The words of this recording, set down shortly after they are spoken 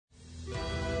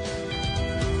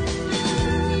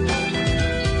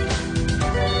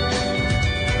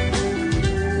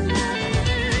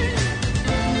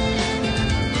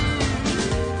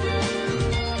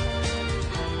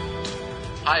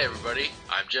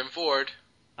Jim Ford.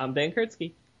 I'm Dan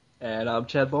Kurtzky. And I'm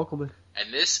Chad Volkelman.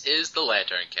 And this is the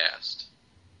LanternCast.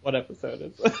 What episode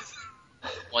is this?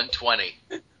 120.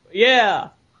 Yeah!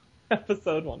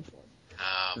 Episode 120.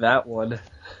 That one.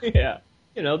 Yeah.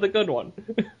 You know, the good one.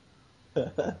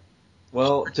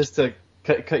 Well, just to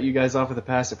cut you guys off at the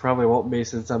pass, it probably won't be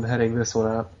since I'm heading this one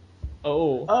up.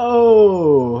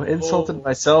 Oh, insulted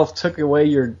myself, took away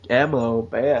your ammo,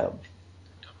 bam.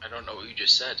 I don't know what you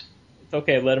just said. It's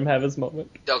okay, let him have his moment.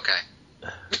 Okay.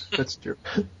 That's true.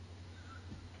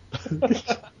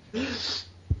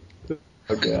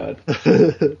 Oh god.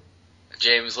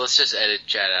 James, let's just edit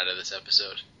Chad out of this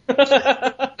episode.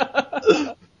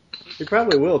 He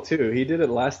probably will too. He did it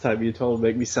last time. You told him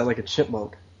make me sound like a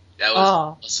chipmunk. That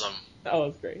was awesome. That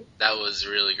was great. That was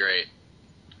really great.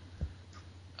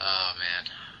 Oh, man.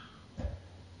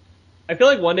 I feel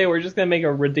like one day we're just gonna make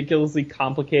a ridiculously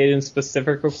complicated and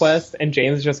specific request, and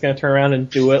James is just gonna turn around and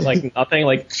do it like nothing.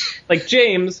 Like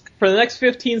James, for the next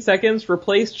 15 seconds,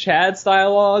 replace Chad's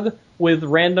dialogue with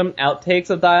random outtakes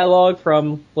of dialogue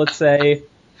from, let's say,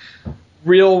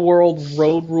 Real World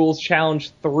Road Rules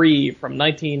Challenge 3 from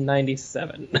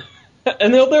 1997.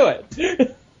 And he'll do it.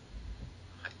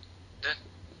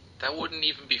 That wouldn't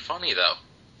even be funny, though.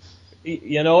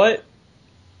 You know what?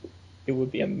 It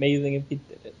would be amazing if he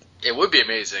did it. It would be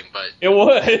amazing, but... It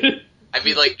would! I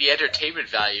mean, like, the entertainment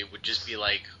value would just be,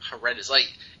 like, horrendous.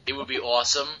 Like, it would be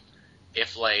awesome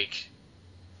if, like,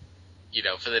 you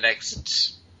know, for the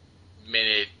next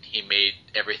minute, he made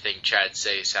everything Chad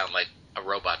say sound like a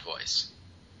robot voice.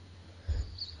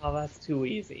 Oh, that's too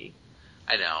easy.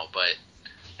 I know, but...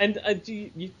 And it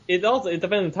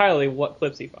depends entirely what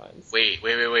clips he finds. Wait.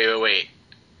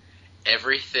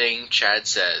 Everything Chad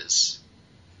says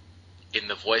in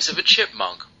the voice of a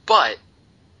chipmunk, but...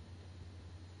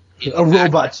 A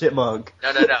robot chipmunk.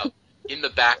 No. In the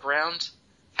background,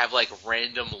 have, like,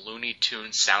 random Looney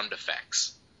Tunes sound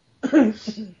effects. What's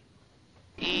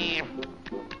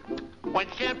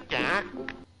up, Doc?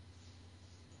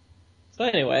 So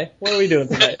anyway, what are we doing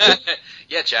tonight?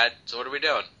 Yeah, Chad, so what are we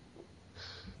doing?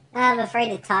 I'm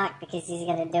afraid to talk because he's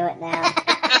gonna do it now.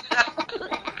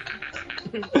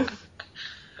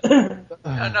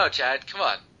 No, Chad, come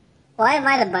on. Why am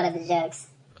I the butt of the jokes?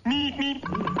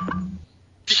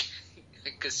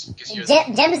 Because you're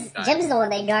Jim's the one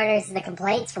that garners the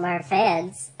complaints from our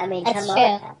fans. I mean, That's come true.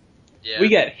 on. Yeah. We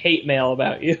get hate mail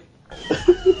about you.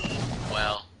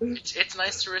 Well, it's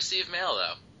nice to receive mail,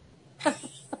 though.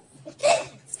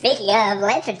 Speaking of,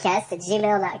 LanternCast at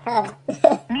gmail.com.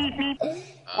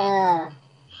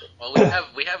 Well,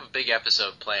 we have a big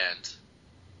episode planned.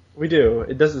 We do.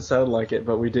 It doesn't sound like it,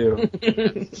 but we do.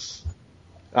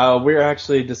 We're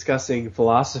actually discussing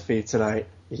philosophy tonight.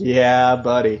 Yeah,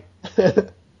 buddy.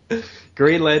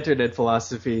 Green Lantern and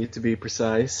philosophy, to be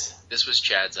precise. This was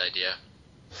Chad's idea.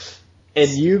 And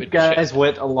you Stupid guys shit.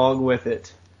 went along with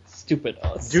it. Stupid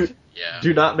us. Yeah.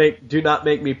 Do not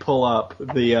make me pull up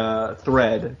the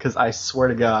thread, because I swear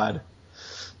to God,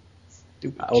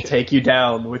 Stupid I will shit. take you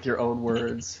down with your own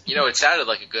words. You know, it sounded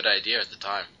like a good idea at the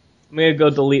time. I'm gonna go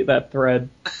delete that thread.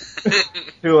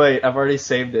 Too late. I've already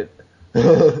saved it.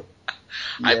 I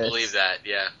Yes. believe that,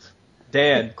 yeah.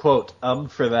 Dan, quote,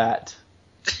 for that.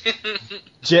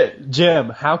 Jim,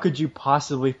 how could you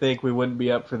possibly think we wouldn't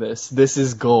be up for this? This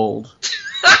is gold.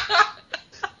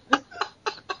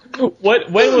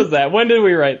 When was that? When did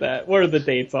we write that? What are the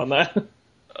dates on that?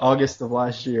 August of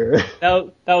last year.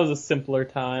 That was a simpler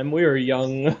time. We were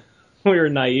young. We were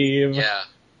naive. Yeah.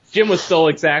 Jim was still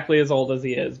exactly as old as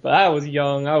he is, but I was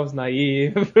young. I was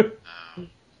naive.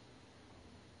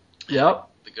 Yep.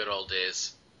 The good old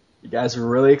days. You guys were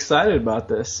really excited about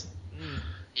this.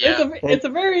 Yeah. It's a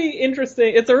very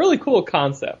interesting. It's a really cool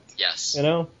concept. Yes. You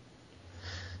know.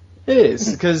 It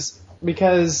is,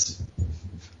 because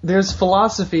there's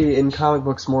philosophy in comic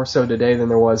books more so today than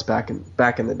there was back in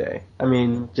the day. I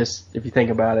mean, just if you think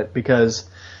about it, because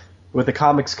with the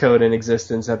comics code in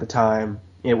existence at the time,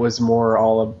 it was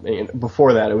more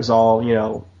before that, it was all, you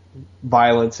know,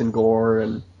 violence and gore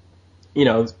and, you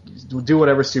know, do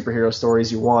whatever superhero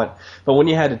stories you want. But when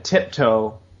you had to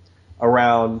tiptoe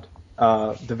around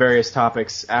the various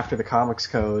topics after the comics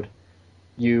code,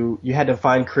 you had to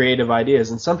find creative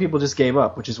ideas, and some people just gave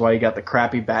up, which is why you got the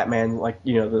crappy Batman, like,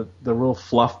 you know, the real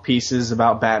fluff pieces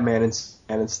about Batman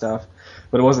and stuff.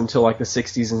 But it wasn't until like the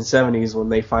 60s and 70s when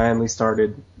they finally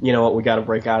started, you know what, we got to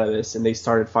break out of this, and they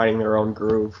started finding their own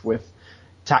groove with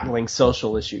tackling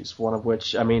social issues. One of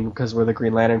which, I mean, because we're the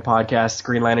Green Lantern podcast,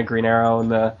 Green Lantern, Green Arrow,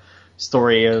 and the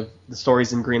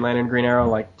stories in Green Lantern, Green Arrow,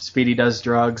 like Speedy does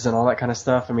drugs and all that kind of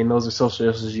stuff. I mean, those are social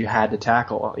issues you had to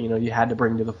tackle. You know, you had to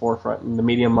bring to the forefront in the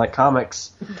medium like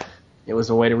comics. it was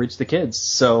a way to reach the kids.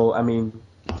 So, I mean,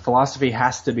 philosophy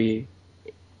has to be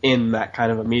in that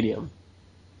kind of a medium.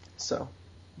 So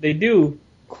They do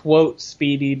quote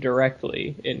Speedy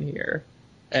directly in here,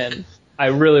 and I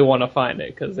really want to find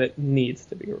it because it needs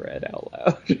to be read out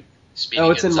loud. Speedy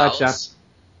it's Gonzalez? in my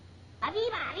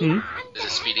chapter. Is it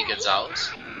Speedy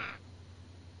Gonzalez?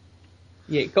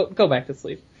 Yeah, go back to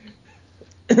sleep.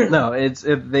 No,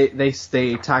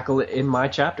 they tackle it in my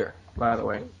chapter, by the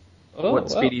way. Oh,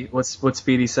 what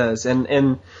Speedy says,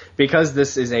 and because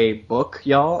this is a book,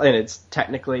 y'all, and it's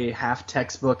technically half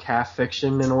textbook, half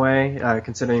fiction in a way,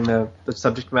 considering the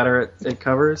subject matter it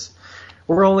covers,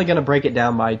 we're only going to break it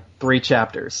down by 3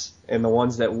 chapters, and the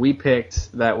ones that we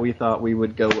picked that we thought we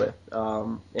would go with,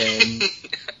 and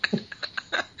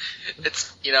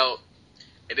It's,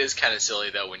 it is kind of silly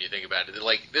though when you think about it.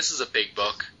 Like, this is a big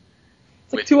book.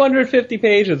 It's like 250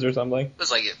 pages or something. It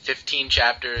was like 15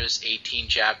 chapters, 18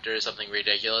 chapters, something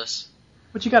ridiculous.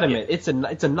 But you got to admit, it's a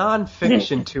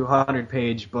non-fiction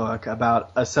 200-page book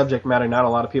about a subject matter not a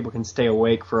lot of people can stay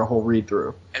awake for a whole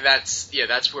read-through. And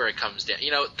that's where it comes down.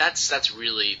 That's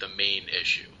really the main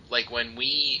issue. Like, when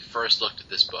we first looked at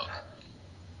this book,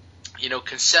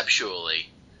 conceptually,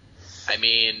 I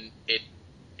mean,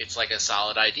 it's like a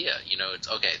solid idea. It's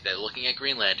okay, they're looking at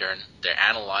Green Lantern, they're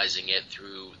analyzing it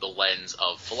through the lens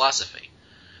of philosophy.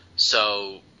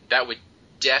 So that would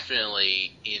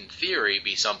definitely, in theory,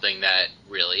 be something that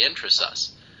really interests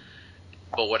us.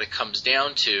 But what it comes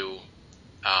down to,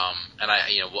 and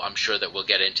I'm sure that we'll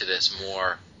get into this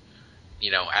more,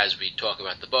 as we talk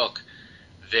about the book,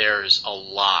 there's a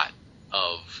lot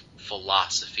of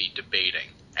philosophy debating.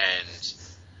 And,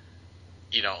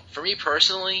 for me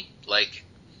personally, like,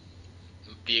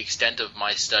 the extent of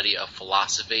my study of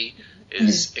philosophy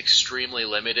is extremely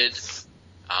limited,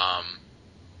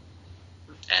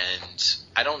 and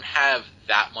I don't have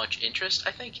that much interest,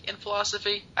 I think, in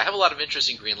philosophy. I have a lot of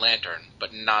interest in Green Lantern,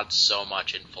 but not so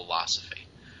much in philosophy,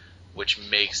 which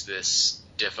makes this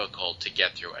difficult to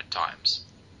get through at times.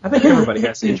 I think everybody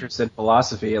has interest in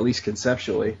philosophy, at least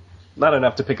conceptually. Not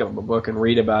enough to pick up a book and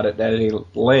read about it at any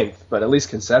length, but at least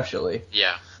conceptually.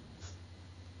 Yeah.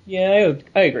 Yeah,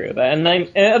 I agree with that. And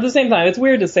at the same time, it's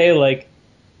weird to say like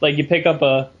you pick up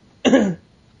a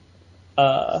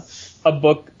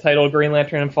book titled Green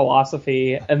Lantern and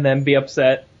Philosophy and then be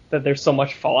upset that there's so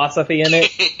much philosophy in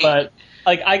it. But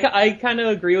like I kind of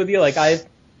agree with you. Like I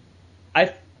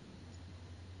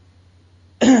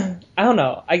don't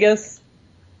know. I guess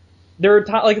there were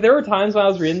times when I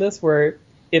was reading this where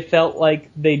it felt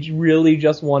like they really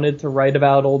just wanted to write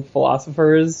about old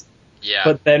philosophers. Yeah.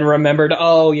 But then remembered,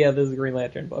 oh yeah, this is a Green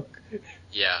Lantern book.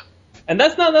 Yeah. And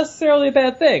that's not necessarily a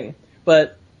bad thing,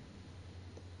 but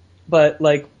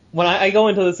like when I go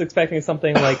into this expecting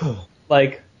something like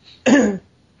I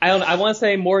want to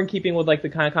say more in keeping with like the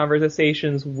kind of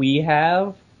conversations we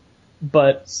have,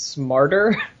 but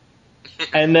smarter.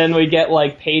 And then we get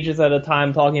like pages at a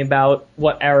time talking about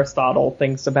what Aristotle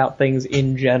thinks about things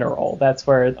in general. That's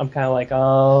where I'm kind of like,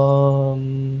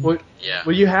 Well, yeah.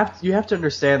 Well, you have to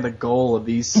understand the goal of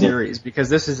these series, because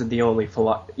this isn't the only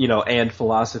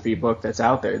philosophy book that's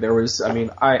out there. There was,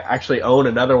 I actually own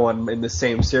another one in the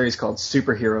same series called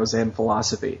Superheroes and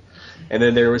Philosophy. And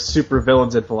then there was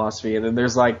Supervillains in Philosophy, and then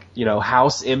there's like,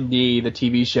 House MD, the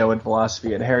TV show in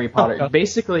philosophy, and Harry Potter. Oh,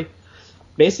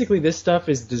 Basically, this stuff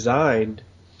is designed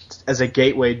as a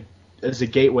gateway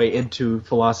into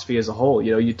philosophy as a whole.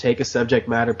 You take a subject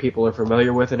matter people are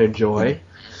familiar with and enjoy,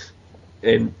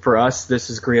 and for us, this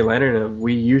is Green Lantern, and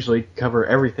we usually cover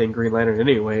everything Green Lantern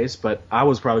anyways, but I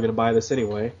was probably going to buy this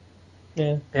anyway.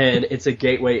 Yeah. And it's a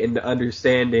gateway into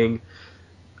understanding,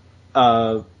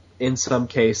 in some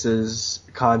cases,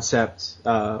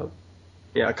 a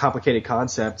complicated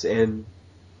concept, and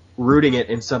rooting it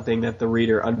in something that the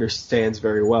reader understands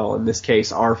very well. In this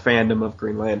case, our fandom of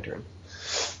Green Lantern.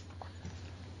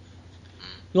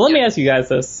 Let me ask you guys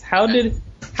this: How did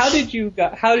you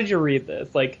read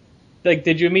this? Like,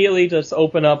 did you immediately just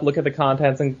open up, look at the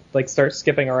contents, and like start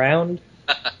skipping around?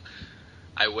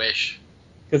 I wish.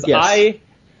 Because I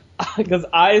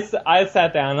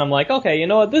sat down and I'm like, okay, you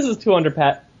know what? This is 200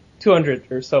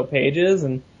 or so pages,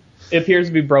 and it appears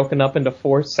to be broken up into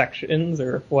 4 sections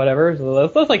or whatever. So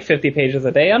that's like 50 pages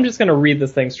a day. I'm just going to read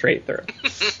this thing straight through.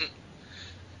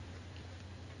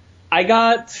 I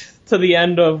got to the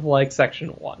end of like section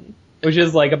 1, which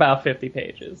is like about 50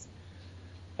 pages.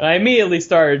 And I immediately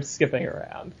started skipping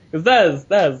around. Because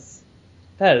that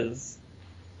is...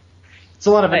 It's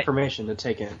a lot of information to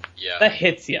take in. Yeah. That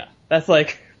hits ya. That's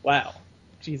like, wow.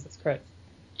 Jesus Christ.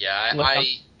 Yeah,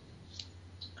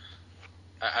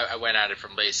 I went at it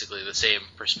from basically the same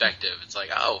perspective. It's like,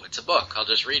 oh, it's a book. I'll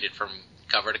just read it from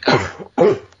cover to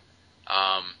cover.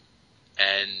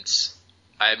 And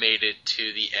I made it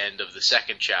to the end of the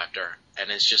second chapter, and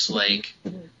it's just like,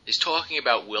 he's talking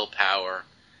about willpower,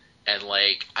 and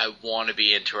like, I want to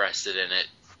be interested in it,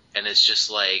 and it's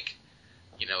just like,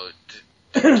 you know,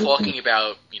 talking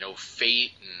about, you know,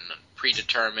 fate and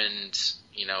predetermined,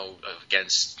 you know,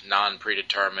 against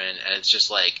non-predetermined, and it's just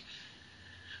like,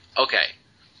 okay,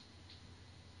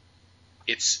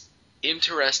 it's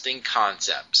interesting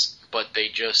concepts, but they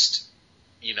just,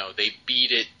 you know, they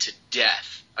beat it to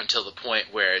death until the point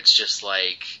where it's just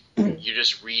like, you're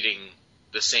just reading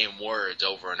the same words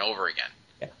over and over again.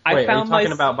 Wait, are you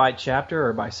talking about by chapter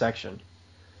or by section?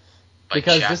 By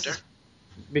chapter?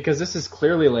 Because this is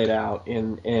clearly laid out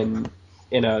in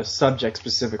a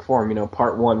subject-specific form. You know,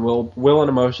 part 1, will and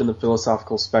emotion, the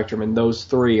philosophical spectrum, and those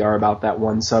 3 are about that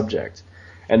one subject.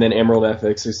 And then Emerald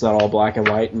Ethics, it's not all black and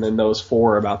white, and then those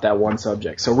 4 are about that one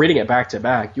subject. So reading it back to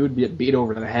back, you would get beat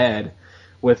over the head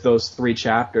with those 3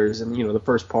 chapters, and, you know, the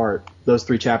first part, those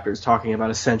 3 chapters talking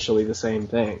about essentially the same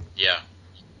thing. Yeah.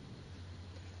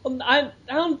 Well, I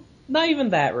don't, not even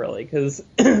that really, because,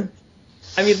 I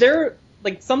mean, there,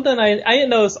 like, something I didn't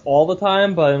notice all the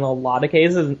time, but in a lot of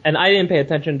cases, and I didn't pay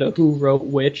attention to who wrote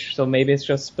which, so maybe it's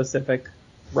just specific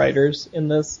writers in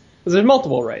this, because there's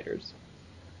multiple writers.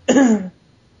 I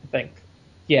think.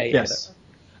 Yeah. Yes.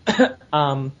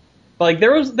 But like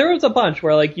there was a bunch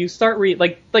where like you start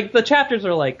like the chapters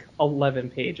are like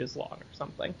 11 pages long or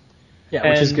something. Yeah,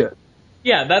 which is good.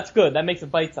 Yeah, that's good. That makes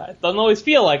it bite-sized. Doesn't always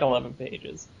feel like 11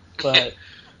 pages, but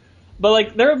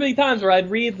like there would be times where I'd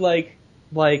read like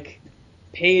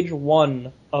page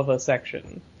 1 of a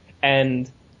section, and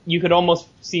you could almost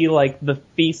see like the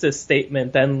thesis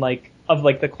statement then like of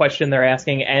like the question they're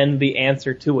asking and the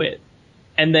answer to it,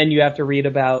 and then you have to read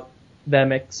about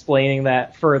them explaining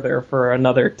that further for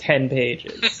another 10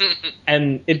 pages.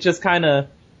 And it just kind of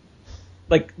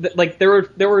like there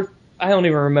were I don't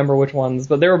even remember which ones,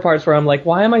 but there were parts where I'm like,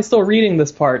 why am I still reading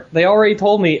this part? They already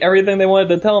told me everything they wanted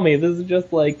to tell me. This is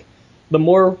just like the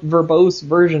more verbose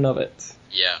version of it.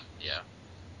 Yeah.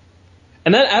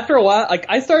 And then after a while, like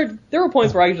there were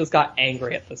points where I just got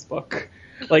angry at this book.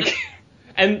 Like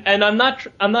And I'm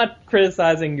not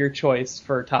criticizing your choice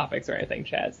for topics or anything,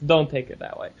 Chaz. Don't take it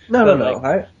that way.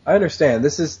 No. I understand.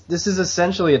 This is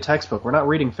essentially a textbook. We're not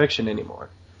reading fiction anymore.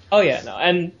 Oh yeah, no.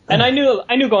 And I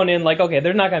knew going in like, okay,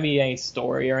 there's not going to be any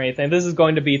story or anything. This is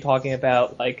going to be talking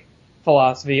about like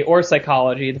philosophy or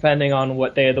psychology, depending on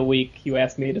what day of the week you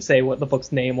asked me to say what the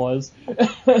book's name was.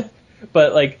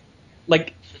 But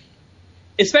like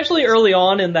especially early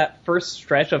on in that first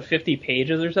stretch of 50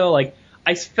 pages or so, like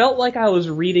I felt like I was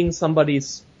reading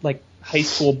somebody's like high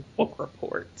school book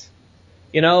report.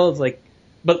 You know, it's like,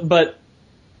 but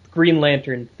Green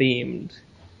Lantern themed.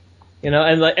 You know,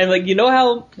 and like you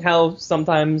know how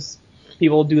sometimes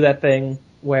people do that thing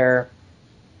where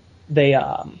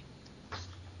they'll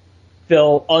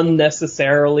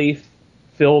unnecessarily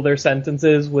fill their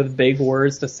sentences with big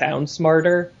words to sound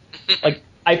smarter. Like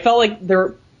I felt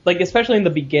like especially in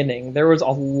the beginning, there was a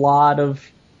lot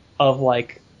of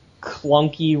like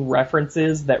clunky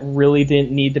references that really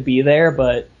didn't need to be there,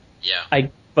 but yeah.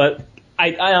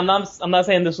 I'm not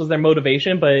saying this was their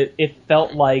motivation, but it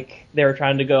felt like they were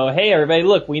trying to go, hey everybody,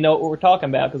 look, we know what we're talking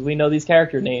about because we know these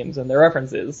character names and their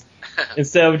references,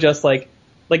 instead of just like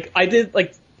I did,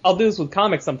 like I'll do this with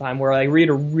comics sometime where I read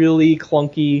a really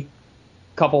clunky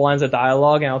couple lines of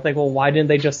dialogue and I'll think, well, why didn't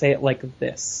they just say it like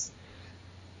this?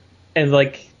 And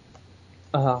like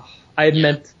I had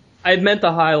meant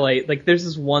to highlight, like, there's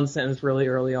this one sentence really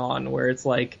early on where it's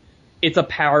like, it's a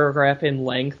paragraph in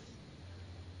length,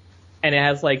 and it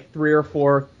has like 3 or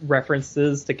 4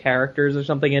 references to characters or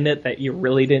something in it that you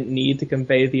really didn't need to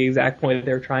convey the exact point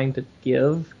they're trying to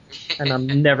give, and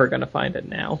I'm never gonna find it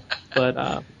now. But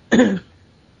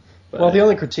well, the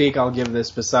only critique I'll give this,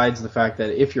 besides the fact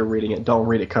that if you're reading it, don't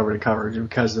read it cover to cover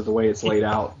because of the way it's laid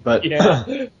out, but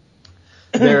yeah.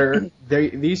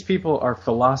 These people are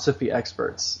philosophy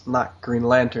experts, not Green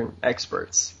Lantern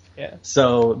experts. Yeah.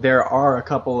 So there are a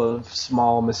couple of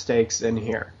small mistakes in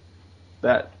here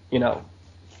that, you know,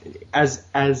 as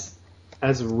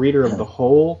a reader of the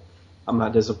whole, I'm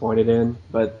not disappointed in,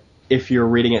 but if you're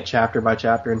reading it chapter by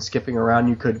chapter and skipping around,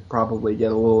 you could probably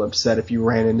get a little upset if you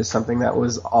ran into something that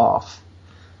was off.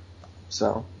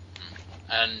 So.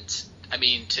 And, I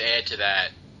mean, to add to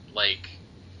that, like,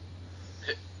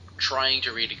 trying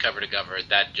to read it cover to cover,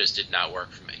 that just did not work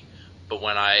for me. But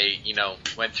when I, you know,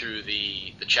 went through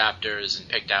the chapters and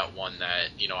picked out one that,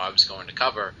 you know, I was going to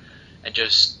cover, and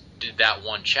just did that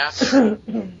one chapter,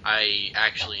 I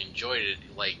actually enjoyed it,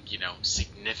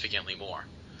 significantly more.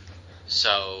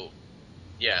 So,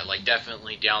 yeah,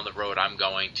 definitely down the road I'm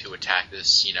going to attack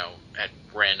this, at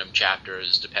random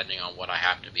chapters depending on what I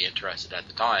happen to be interested at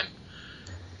the time,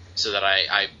 so that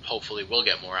I hopefully will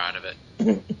get more out of it.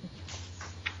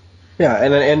 Yeah,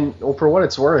 and for what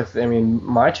it's worth, I mean,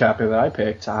 my chapter that I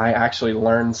picked, I actually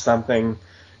learned something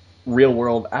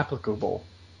real-world applicable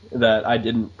that I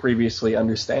didn't previously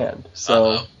understand.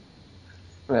 So,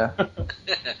 yeah.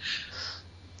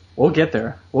 We'll get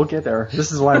there.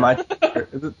 This is why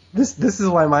this is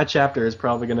why my chapter is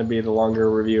probably going to be the longer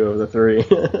review of the three.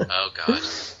 Oh God.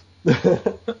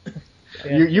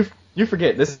 You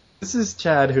forget this is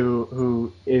Chad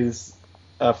who is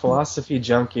a philosophy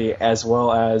junkie, as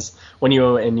well as when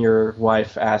you and your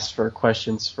wife asked for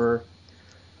questions for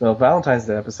the Valentine's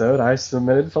Day episode, I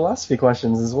submitted philosophy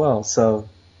questions as well. So,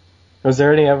 was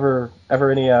there ever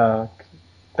any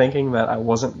thinking that I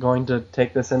wasn't going to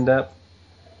take this in depth?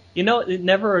 It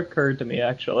never occurred to me,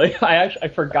 actually. I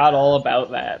forgot all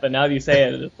about that, but now that you say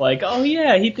it, it's like, oh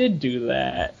yeah, he did do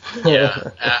that.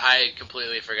 Yeah, I had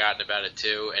completely forgotten about it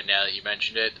too, and now that you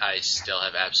mentioned it, I still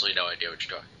have absolutely no idea what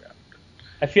you're talking about.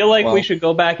 I feel like we should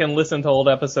go back and listen to old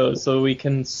episodes so we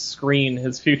can screen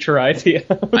his future idea.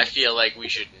 I feel like we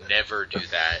should never do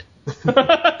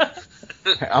that.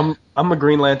 I'm a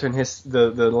Green Lantern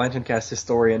the LanternCast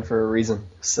historian for a reason.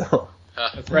 So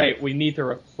that's right. We need to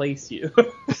replace you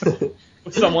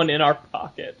with someone in our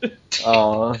pocket.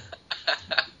 Oh,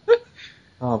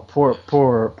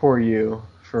 poor you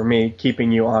for me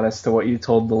keeping you honest to what you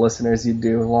told the listeners you'd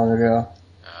do long ago.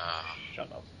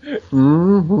 Shut up.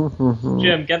 Mm-hmm.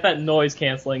 Jim, get that noise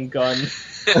canceling gun.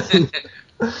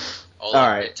 All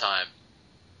right.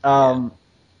 Time.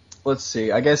 Let's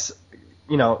see. I guess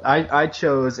I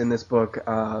chose in this book.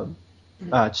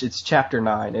 It's chapter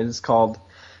 9.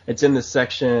 It's in this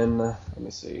section. Let me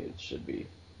see. The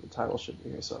title should be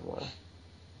here somewhere.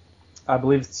 I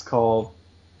believe it's called.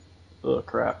 Oh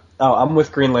crap! Oh, I'm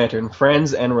with Green Lantern.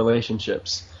 Friends and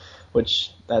relationships,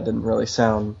 which that didn't really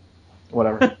sound.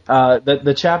 Whatever.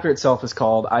 The chapter itself is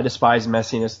called "I Despise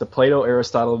Messiness: The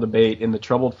Plato-Aristotle Debate in the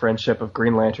Troubled Friendship of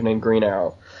Green Lantern and Green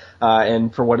Arrow."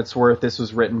 And for what it's worth, this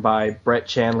was written by Brett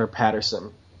Chandler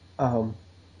Patterson.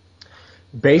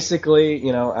 Basically,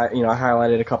 I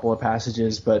highlighted a couple of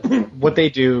passages, but what they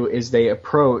do is they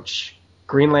approach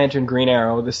Green Lantern, Green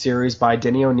Arrow, the series by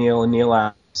Denny O'Neil and Neil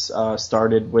Adams,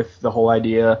 started with the whole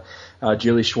idea,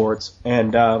 Julie Schwartz,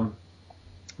 and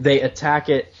they attack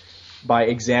it by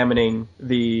examining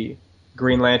the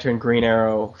Green Lantern, Green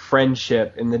Arrow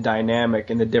friendship and the dynamic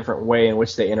and the different way in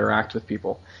which they interact with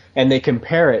people. And they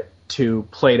compare it to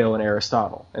Plato and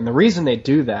Aristotle. And the reason they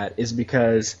do that is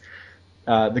because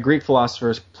the Greek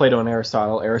philosophers, Plato and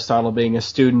Aristotle being a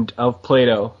student of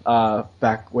Plato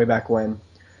way back when,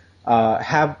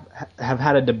 have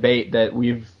had a debate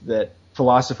that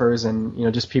philosophers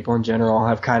and just people in general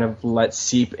have kind of let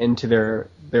seep into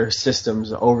their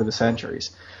systems over the centuries.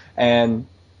 And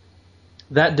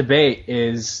that debate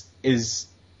is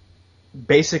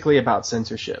basically about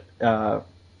censorship.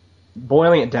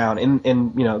 Boiling it down,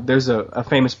 there's a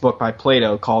famous book by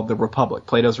Plato called The Republic,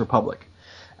 Plato's Republic.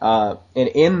 And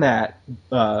in that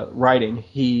writing,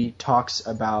 he talks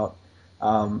about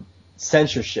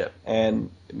censorship,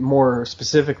 and more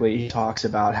specifically, he talks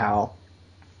about how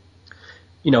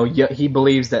he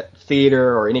believes that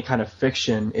theater or any kind of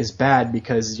fiction is bad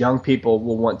because young people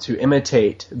will want to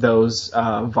imitate those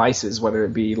vices, whether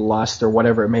it be lust or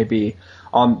whatever it may be,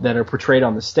 that are portrayed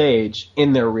on the stage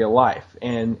in their real life.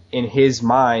 And in his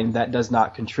mind, that does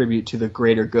not contribute to the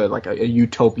greater good, like a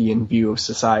utopian view of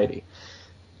society.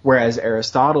 Whereas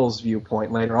Aristotle's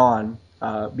viewpoint later on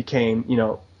became,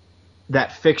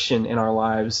 that fiction in our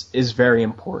lives is very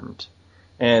important.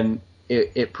 And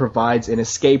it provides an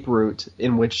escape route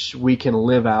in which we can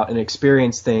live out and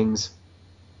experience things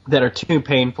that are too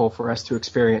painful for us to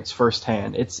experience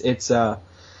firsthand.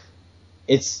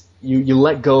 You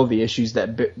let go of the issues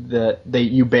that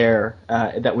you bear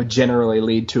that would generally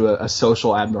lead to a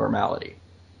social abnormality.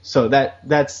 So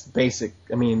that's basic.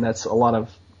 I mean, that's a lot of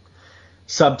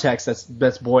subtext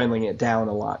that's boiling it down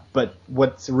a lot. But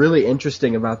what's really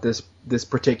interesting about this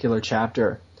particular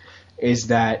chapter is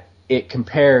that it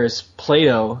compares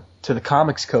Plato to the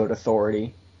Comics Code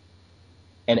Authority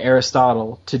and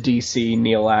Aristotle to DC,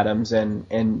 Neil Adams, and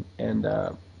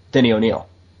Denny O'Neil.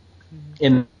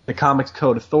 In the Comics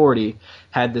Code Authority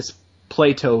had this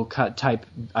Plato type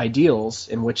ideals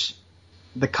in which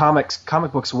the comic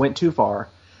books went too far,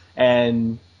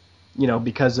 and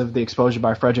because of the exposure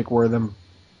by Frederick Wortham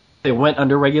They went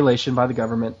under regulation by the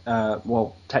government,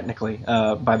 technically,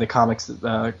 by the comics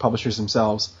publishers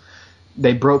themselves.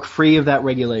 They broke free of that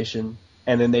regulation,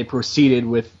 and then they proceeded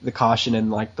with the caution and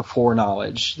like the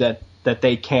foreknowledge that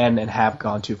they can and have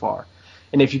gone too far.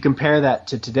 And if you compare that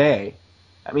to today,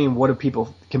 I mean, what do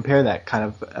people compare that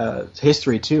kind of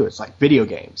history to? It's like video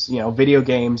games. Video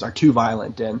games are too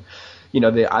violent, and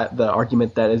the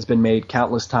argument that has been made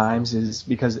countless times is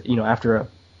because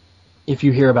if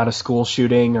you hear about a school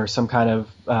shooting or some kind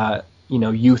of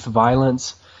youth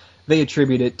violence, they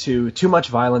attribute it to too much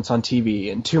violence on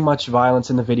TV and too much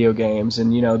violence in the video games.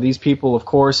 And these people, of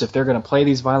course, if they're going to play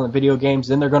these violent video games,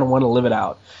 then they're going to want to live it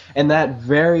out. And that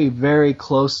very, very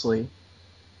closely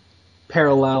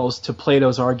parallels to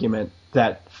Plato's argument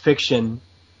that fiction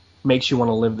makes you want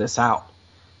to live this out.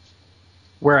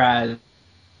 Whereas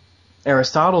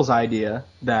Aristotle's idea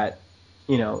that,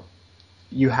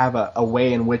 you have a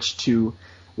way in which to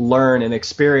learn and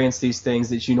experience these things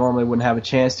that you normally wouldn't have a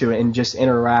chance to and just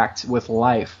interact with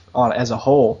life as a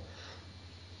whole,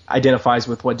 identifies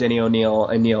with what Denny O'Neil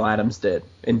and Neil Adams did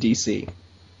in DC,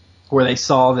 where they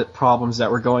saw the problems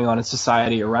that were going on in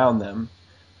society around them,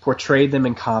 portrayed them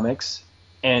in comics,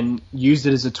 and used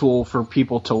it as a tool for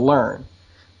people to learn.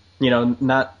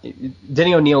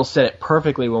 Denny O'Neil said it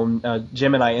perfectly when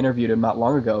Jim and I interviewed him not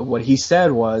long ago. What he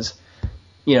said was,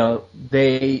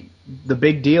 the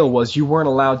big deal was you weren't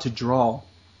allowed to draw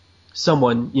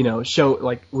someone, show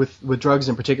like with drugs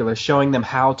in particular, showing them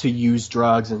how to use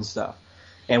drugs and stuff.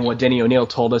 And what Denny O'Neil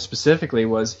told us specifically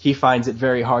was he finds it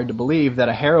very hard to believe that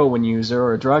a heroin user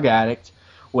or a drug addict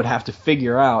would have to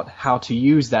figure out how to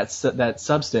use that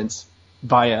substance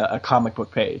via a comic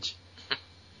book page.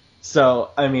 So,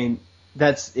 I mean,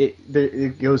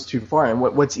 it goes too far. And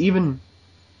what's even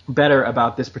better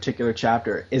about this particular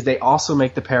chapter is they also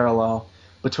make the parallel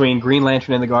between Green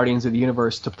Lantern and the Guardians of the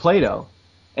Universe to Plato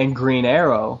and Green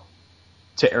Arrow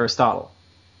to Aristotle.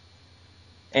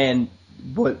 And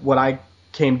what I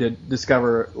came to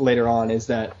discover later on is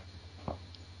that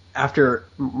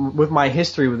with my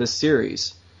history with this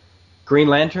series, Green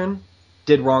Lantern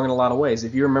did wrong in a lot of ways.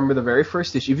 If you remember the very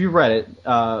first issue, if you read it,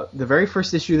 the very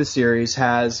first issue of the series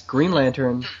has Green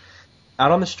Lantern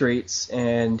out on the streets,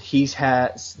 and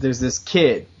there's this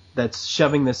kid that's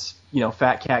shoving this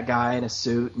fat cat guy in a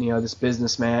suit, this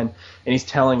businessman, and he's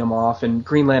telling him off, and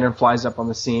Green Lantern flies up on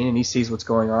the scene, and he sees what's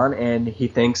going on, and he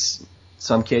thinks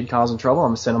some kid causing trouble, I'm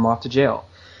going to send him off to jail.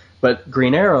 But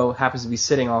Green Arrow happens to be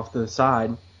sitting off to the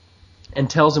side and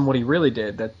tells him what he really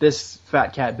did, that this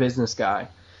fat cat business guy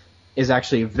is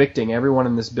actually evicting everyone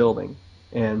in this building,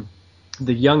 and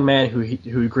the young man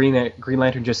who Green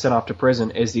Lantern just sent off to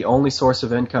prison is the only source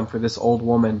of income for this old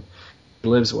woman he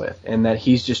lives with, and that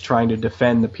he's just trying to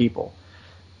defend the people.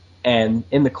 And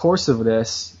in the course of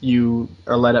this, you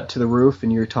are led up to the roof,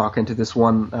 and you're talking to this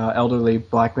one elderly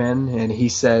black man, and he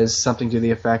says something to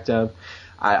the effect of,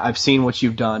 I've seen what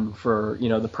you've done for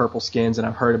the purple skins, and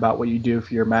I've heard about what you do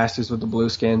for your masters with the blue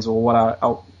skins. Well, I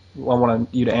want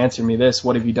you to answer me this: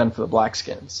 what have you done for the black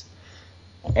skins?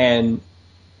 And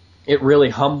it really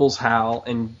humbles Hal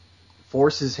and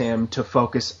forces him to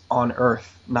focus on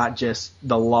Earth, not just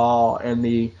the law and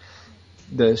the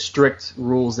strict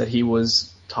rules that he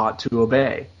was taught to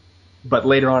obey. But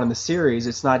later on in the series,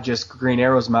 it's not just Green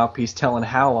Arrow's mouthpiece telling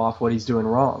Hal off what he's doing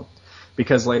wrong.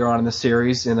 Because later on in the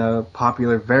series, in a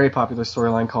very popular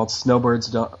storyline called Snowbirds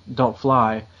Don't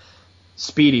Fly,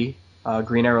 Speedy,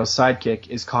 Green Arrow's sidekick,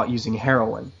 is caught using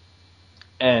heroin.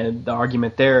 And the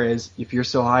argument there is, if you're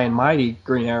so high and mighty,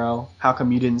 Green Arrow, how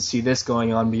come you didn't see this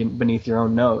going on beneath your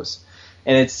own nose?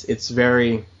 And it's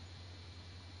very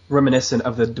reminiscent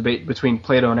of the debate between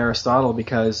Plato and Aristotle,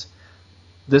 because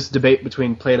this debate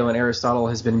between Plato and Aristotle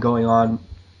has been going on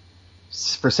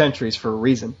for centuries for a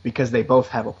reason, because they both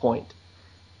have a point,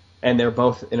 and they're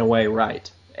both in a way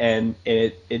right, and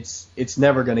it's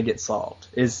never going to get solved.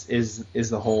 Is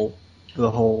the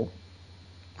whole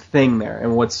thing there?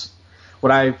 And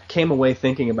what I came away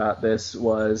thinking about this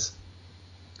was,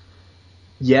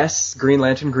 yes, Green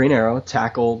Lantern, Green Arrow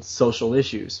tackled social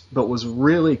issues, but what was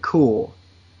really cool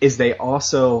is they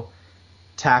also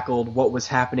tackled what was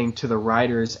happening to the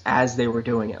writers as they were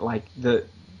doing it. Like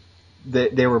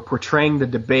they were portraying the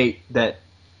debate that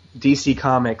DC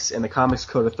Comics and the Comics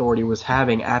Code Authority was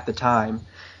having at the time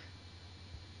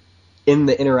in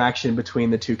the interaction between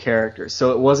the two characters.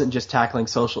 So it wasn't just tackling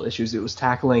social issues, it was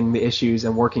tackling the issues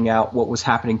and working out what was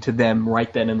happening to them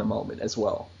right then in the moment as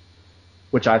well,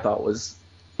 which I thought was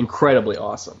incredibly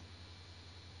awesome.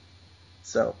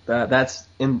 So that's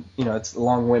it's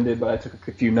long-winded, but I took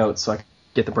a few notes so I could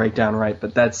get the breakdown right.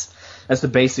 But that's the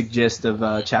basic gist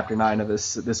of chapter 9 of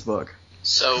this book.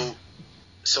 So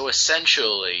So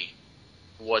essentially,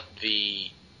 what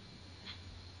the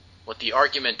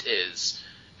argument is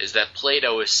that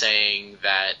Plato is saying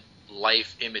that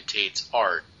life imitates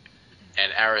art,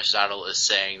 and Aristotle is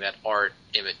saying that art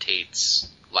imitates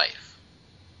life.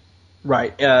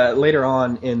 Right. Later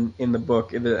on in the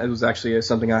book, it was actually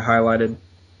something I highlighted.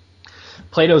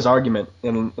 Plato's argument,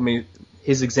 and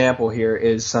his example here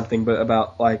is something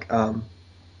about like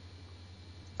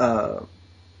a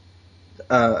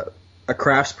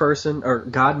craftsperson or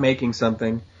God making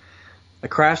something, a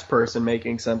craftsperson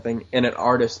making something, and an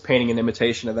artist painting an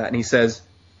imitation of that. And he says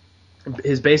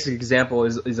his basic example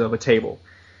is of a table.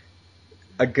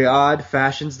 A god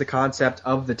fashions the concept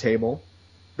of the table,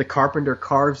 the carpenter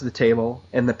carves the table,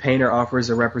 and the painter offers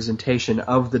a representation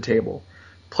of the table.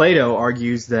 Plato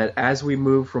argues that as we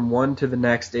move from one to the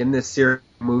next in this series,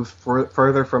 we move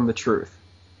further from the truth.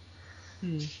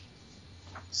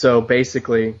 So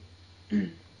basically,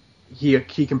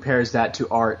 he compares that to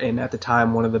art, and at the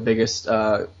time, one of the biggest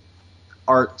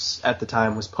arts at the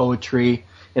time was poetry,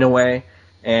 in a way,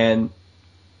 and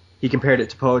he compared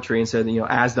it to poetry and said,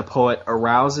 as the poet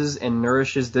arouses and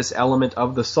nourishes this element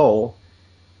of the soul,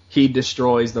 he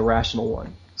destroys the rational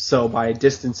one. So by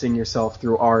distancing yourself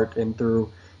through art and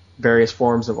through various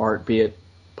forms of art, be it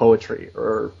poetry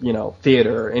or,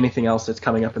 theater or anything else that's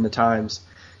coming up in the times,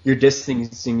 you're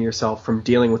distancing yourself from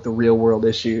dealing with the real world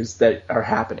issues that are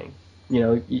happening.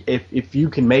 If you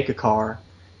can make a car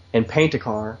and paint a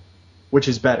car, which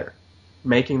is better,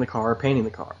 making the car or painting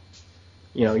the car?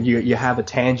 You have a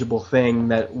tangible thing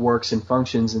that works and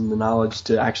functions and the knowledge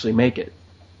to actually make it.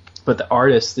 But the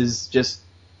artist is just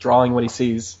drawing what he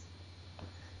sees.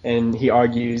 And he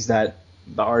argues that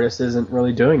the artist isn't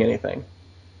really doing anything,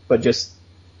 but just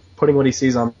putting what he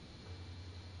sees on.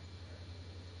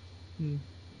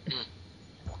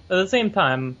 At the same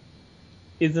time,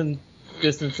 isn't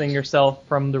distancing yourself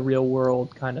from the real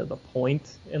world kind of the point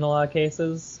in a lot of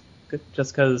cases?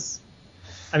 Just because,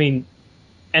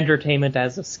 entertainment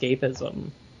as escapism,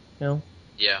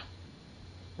 Yeah.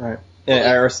 Right.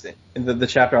 In the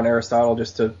chapter on Aristotle,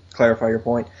 just to clarify your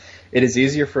point, it is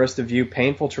easier for us to view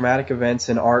painful, traumatic events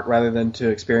in art rather than to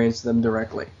experience them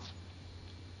directly.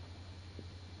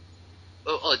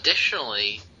 Well,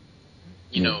 additionally,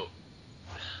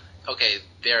 okay,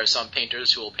 there are some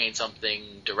painters who will paint something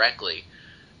directly,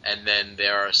 and then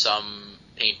there are some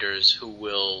painters who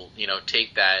will,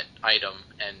 take that item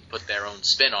and put their own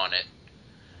spin on it,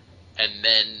 and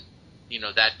then,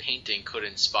 that painting could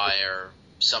inspire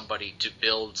somebody to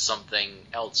build something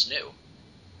else new.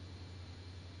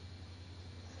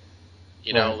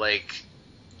 Like,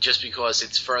 just because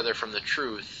it's further from the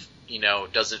truth,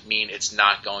 doesn't mean it's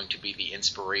not going to be the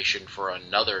inspiration for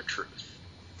another truth.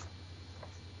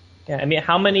 Yeah,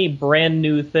 how many brand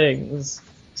new things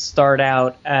start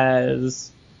out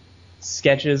as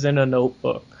sketches in a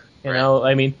notebook?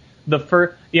 Right. The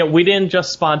first, we didn't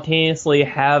just spontaneously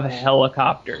have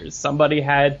helicopters. Somebody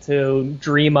had to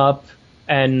dream up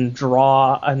and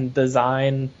draw and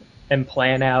design and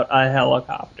plan out a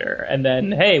helicopter, and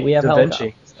then hey, we have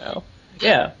helicopters now.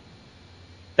 Yeah,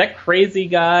 that crazy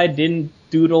guy didn't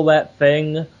doodle that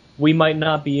thing. We might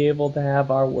not be able to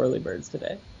have our whirlybirds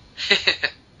today.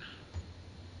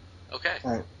 Okay.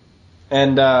 All right.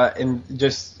 And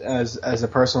just as a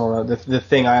personal note, the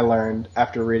thing I learned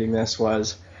after reading this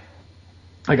was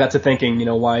I got to thinking,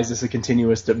 why is this a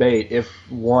continuous debate? If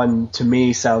one, to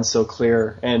me, sounds so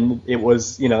clear, and it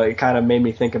was, it kind of made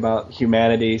me think about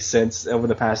humanity since over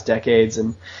the past decades,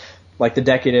 and like the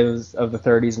decades of the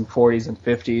 30s and 40s and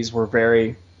 50s were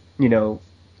very,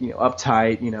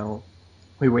 uptight.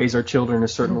 We raise our children a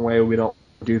certain way. We don't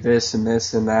do this and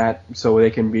this and that, so they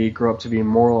can grow up to be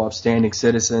moral, upstanding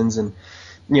citizens, and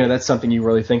that's something you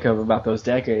really think of about those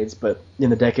decades. But in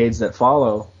the decades that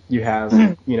follow, you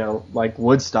have like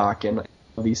Woodstock and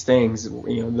these things,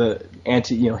 the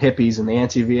hippies and the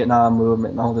anti-Vietnam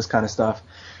movement and all this kind of stuff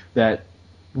that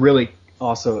really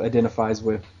also identifies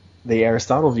with the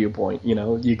Aristotle viewpoint.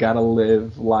 You got to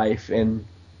live life and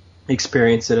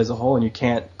experience it as a whole, and you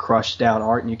can't crush down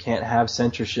art, and you can't have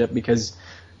censorship because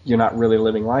you're not really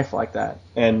living life like that.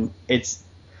 And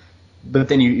but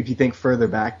then if you think further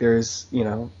back, there's,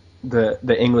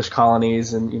 the English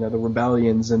colonies and, the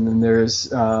rebellions, and then there's,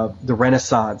 the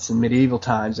Renaissance and medieval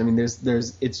times.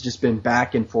 It's just been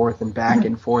back and forth and back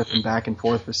and forth and back and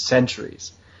forth for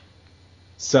centuries.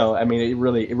 So, it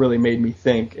really made me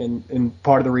think, and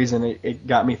part of the reason it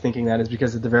got me thinking that is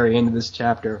because at the very end of this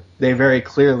chapter, they very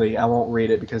clearly, I won't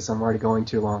read it because I'm already going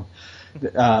too long,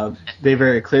 they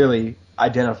very clearly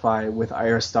identify with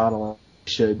Aristotle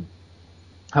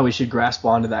how we should grasp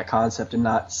onto that concept and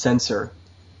not censor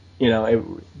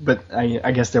but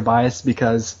I guess they're biased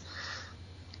because,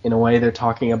 in a way, they're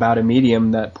talking about a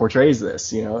medium that portrays this.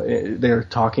 They're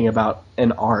talking about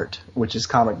an art, which is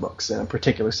comic books, and a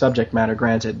particular subject matter,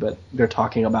 granted, but they're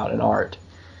talking about an art.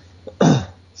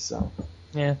 So.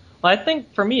 Yeah. Well, I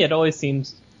think for me, it always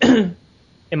seems, in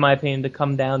my opinion, to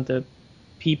come down to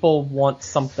people want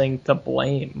something to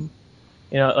blame.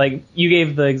 Like you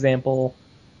gave the example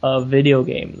of video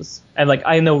games, and like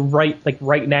I know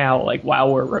right now, like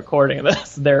while we're recording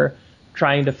this, they're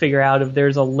trying to figure out if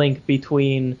there's a link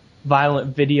between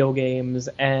violent video games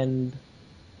and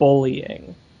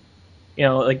bullying.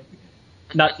 Like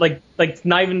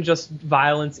not even just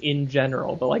violence in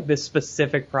general, but like this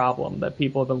specific problem that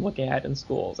people have been looking at in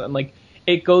schools. And like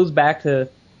it goes back to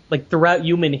like throughout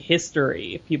human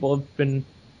history, people have been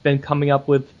coming up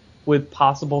with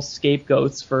possible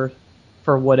scapegoats for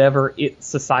whatever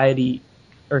society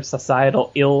or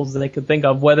societal ills they could think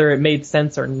of, whether it made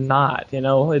sense or not.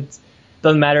 It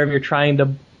doesn't matter if you're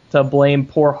trying to blame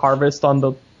poor Harvest on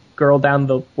the girl down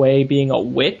the way being a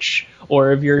witch,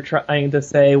 or if you're trying to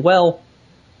say, well,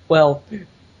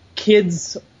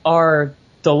 kids are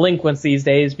delinquents these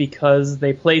days because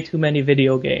they play too many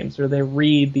video games or they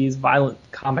read these violent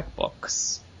comic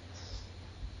books.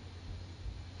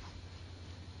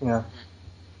 Yeah.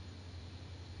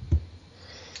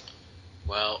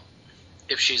 Well,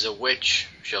 if she's a witch,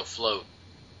 she'll float.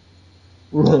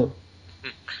 What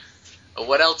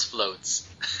else floats?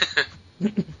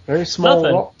 Very small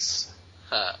Nothing. rocks.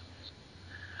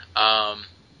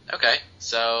 Okay,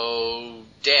 so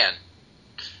Dan,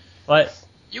 What?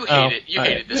 you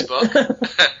hated this book.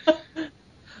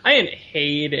 I didn't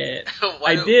hate it.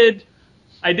 Why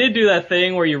I did do that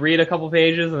thing where you read a couple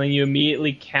pages and then you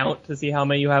immediately count to see how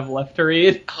many you have left to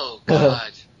read. Oh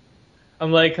God.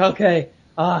 I'm like, okay,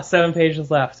 7 pages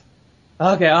left.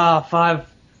 Okay, 5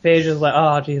 pages left.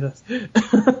 Oh, Jesus.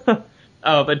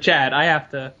 Oh, but Chad, I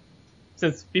have to,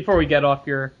 since before we get off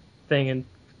your thing and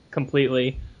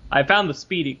completely, I found the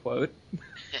Speedy quote.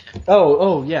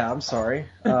 Oh, yeah, I'm sorry.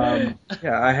 Yeah,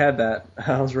 I had that.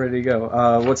 I was ready to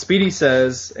go. What Speedy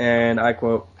says, and I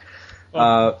quote,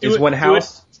 is when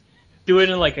House... Do it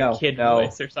in like a kid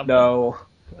voice or something. No,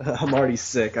 I'm already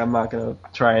sick. I'm not going to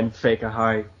try and fake a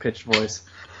high-pitched voice.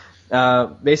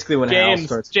 Basically when House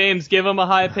starts... James, give him a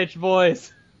high-pitched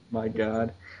voice. My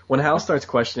God. When House starts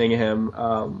questioning him,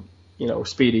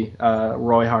 Speedy,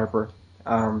 Roy Harper,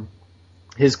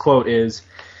 his quote is...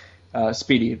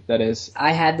 Speedy, that is.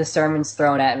 I had the sermons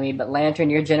thrown at me, but Lantern,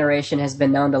 your generation has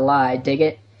been known to lie. Dig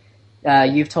it?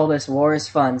 You've told us war is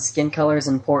fun, skin color is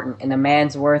important, and a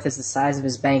man's worth is the size of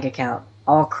his bank account.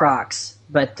 All crocs.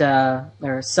 But,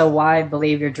 so why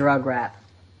believe your drug rap?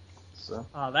 So.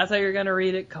 Oh, that's how you're gonna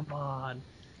read it? Come on.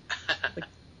 Like,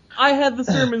 I had the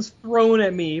sermons thrown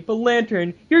at me, but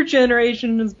Lantern, your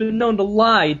generation has been known to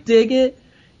lie. Dig it?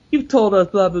 You've told us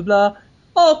blah blah blah.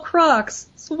 All crocs,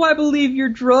 so why believe your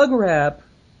drug rap?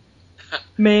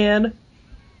 Man.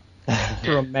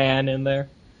 Threw a man in there.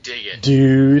 Dig it.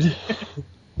 Dude.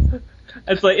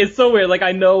 It's so weird. Like,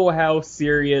 I know how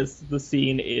serious the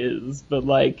scene is, but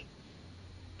like,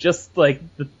 just like,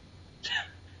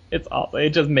 it's awful. It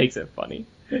just makes it funny.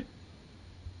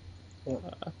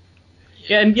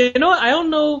 Yeah, and you know what? I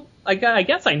don't know. I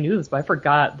guess I knew this, but I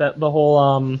forgot that the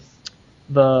whole,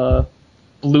 the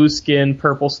blue skin,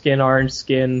 purple skin, orange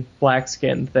skin, black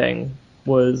skin thing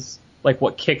was like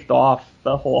what kicked off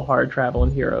the whole hard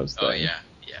traveling heroes thing. Oh yeah.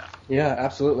 Yeah,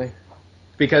 absolutely.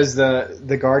 Because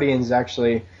the Guardians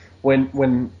actually,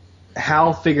 when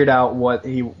Hal figured out what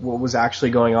was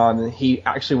actually going on, he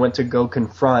actually went to go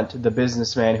confront the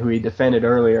businessman who he defended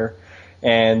earlier,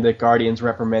 and the Guardians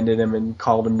reprimanded him and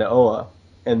called him to Oa.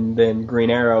 And then Green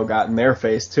Arrow got in their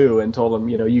face too and told him,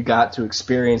 you got to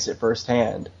experience it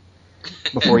firsthand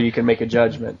before you can make a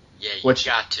judgment. Yeah, you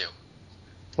got to.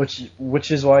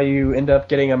 Which is why you end up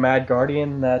getting a Mad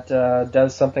Guardian that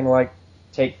does something like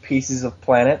take pieces of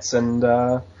planets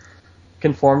and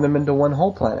conform them into one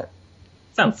whole planet.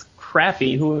 Sounds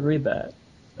crappy. Who would read that?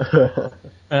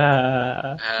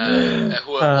 I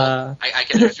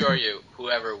can assure you,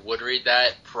 whoever would read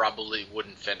that probably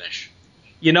wouldn't finish.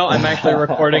 I'm actually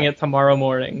recording it tomorrow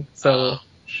morning, so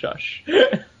shush.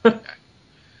 Okay.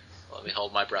 Let me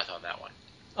hold my breath on that one.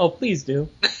 Oh, please do.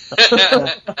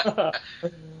 Okay,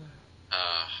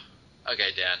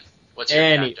 Dan. What's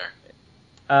your chapter?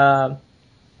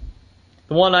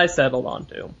 The one I settled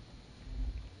onto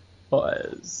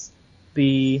was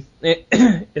it's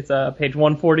page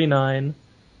 149.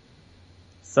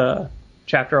 It's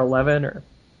chapter 11 or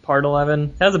part 11.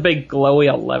 It has a big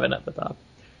glowy 11 at the top.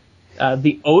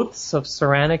 The Oaths of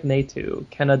Saranic Natu.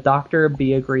 Can a doctor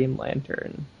be a Green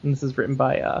Lantern? And this is written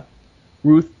by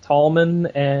Ruth Tallman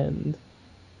and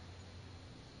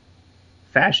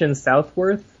Fashion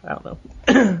Southworth? I don't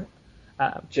know.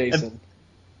 Jason.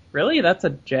 Really? That's a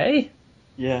J?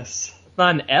 Yes. It's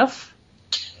not an F?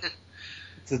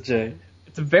 It's a J.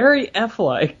 It's very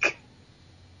F-like.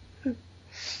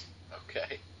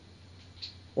 Okay.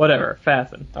 Whatever.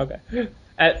 Fasten. Okay.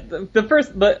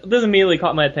 This immediately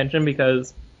caught my attention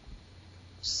because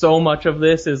so much of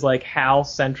this is like Hal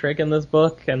centric in this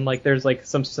book, and like there's like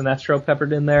some Sinestro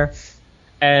peppered in there,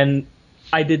 and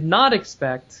I did not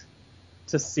expect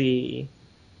to see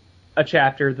a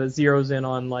chapter that zeroes in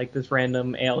on like this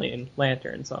random alien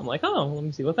lantern. So I'm like, oh, let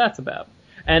me see what that's about.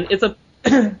 And it's a,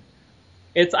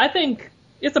 I think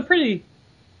it's a pretty,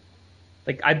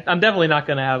 like I'm definitely not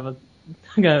gonna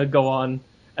go on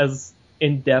as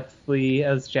in-depthly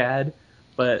as Chad,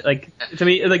 but like to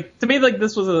me like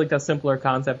this was like a simpler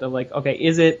concept of like, okay,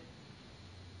 is it,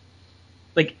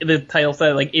 like the title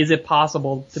said, like, is it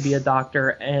possible to be a doctor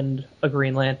and a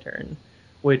Green Lantern?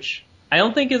 Which I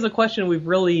don't think is a question we've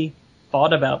really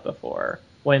thought about before,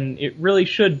 when it really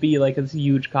should be like a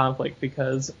huge conflict,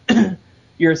 because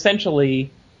you're essentially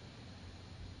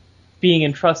being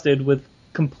entrusted with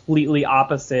completely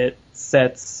opposite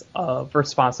sets of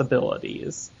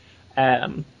responsibilities.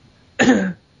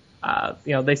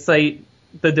 They cite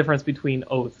the difference between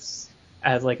oaths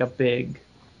as like a big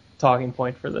talking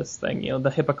point for this thing. You know,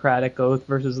 the Hippocratic Oath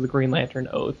versus the Green Lantern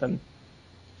Oath, and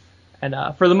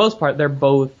for the most part, they're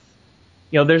both.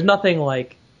 You know, there's nothing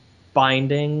like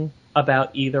binding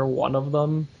about either one of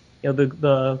them. You know,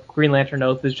 the Green Lantern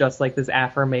Oath is just like this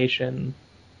affirmation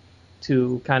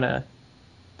to kind of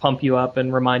pump you up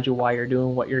and remind you why you're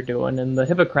doing what you're doing, and the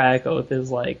Hippocratic Oath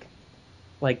is like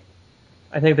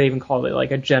I think they even call it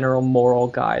like a general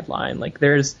moral guideline. Like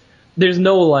there's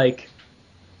no like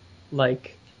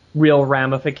real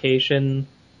ramification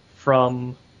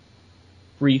from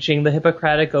breaching the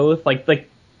Hippocratic Oath. Like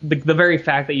the very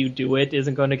fact that you do it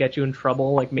isn't going to get you in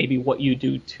trouble. Like maybe what you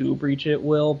do to breach it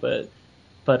will, but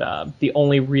the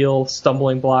only real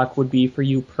stumbling block would be for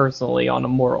you personally on a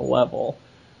moral level.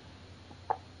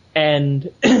 And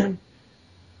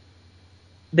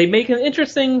they make an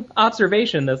interesting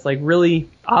observation that's like really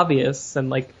obvious, and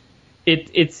like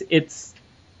it's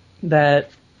that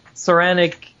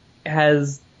Saranic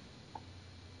has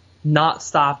not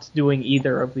stopped doing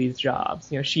either of these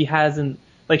jobs. You know, she hasn't,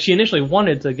 like, she initially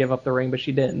wanted to give up the ring, but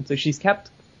she didn't. So she's kept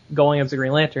going as a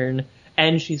Green Lantern,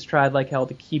 and she's tried like hell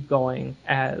to keep going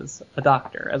as a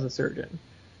doctor, as a surgeon.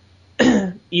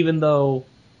 Even though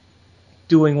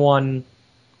doing one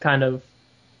kind of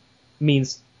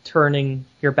means turning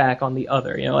your back on the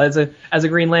other. You know, as a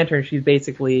Green Lantern, she's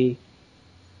basically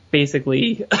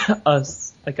a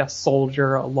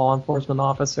soldier, a law enforcement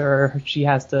officer. She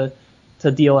has to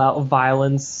deal out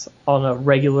violence on a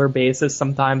regular basis,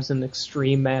 sometimes in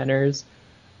extreme manners.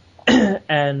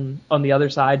 And on the other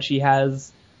side, she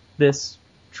has this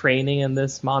training and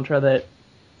this mantra that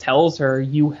tells her,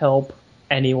 you help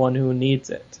anyone who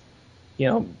needs it.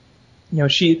 You know,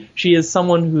 she is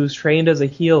someone who's trained as a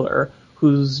healer,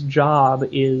 whose job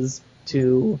is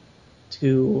to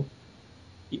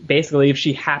basically, if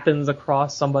she happens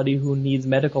across somebody who needs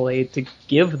medical aid, to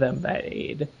give them that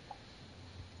aid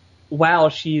while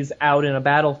she's out in a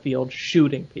battlefield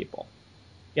shooting people.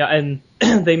 Yeah, and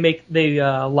they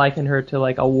liken her to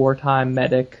like a wartime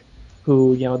medic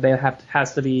who, you know,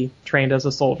 has to be trained as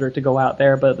a soldier to go out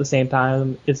there, but at the same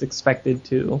time is expected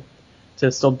to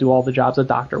still do all the jobs a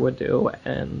doctor would do.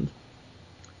 And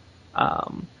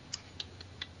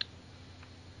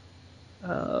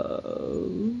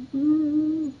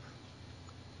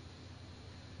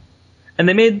and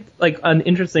they made like an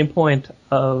interesting point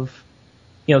of,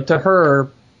 you know, to her,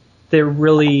 they're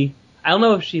really, I don't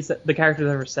know if the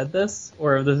character's ever said this,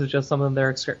 or if this is just something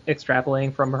they're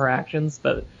extrapolating from her actions,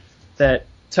 but that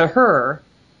to her,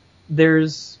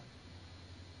 there's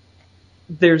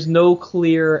no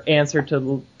clear answer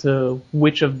to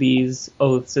which of these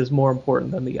oaths is more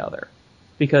important than the other,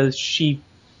 because she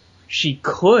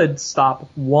could stop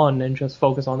one and just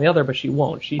focus on the other, but she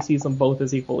won't. She sees them both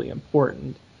as equally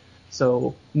important.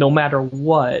 So no matter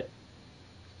what,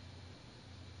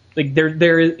 like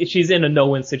she's in a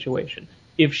no-win situation.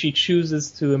 If she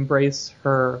chooses to embrace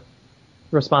her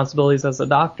responsibilities as a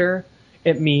doctor,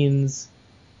 it means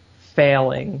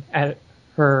failing at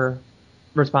her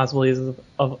responsibilities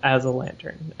as a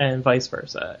lantern, and vice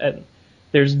versa. And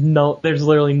there's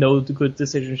literally no good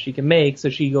decision she can make, so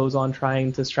she goes on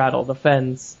trying to straddle the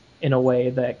fence in a way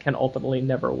that can ultimately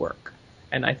never work.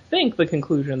 And I think the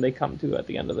conclusion they come to at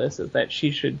the end of this is that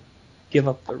she should give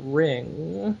up the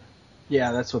ring.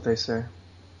 Yeah, that's what they say.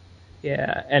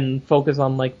 Yeah, and focus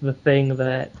on like the thing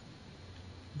that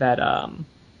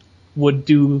would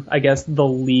do, I guess, the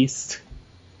least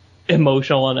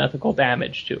emotional and ethical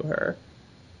damage to her.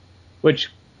 Which,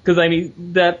 because I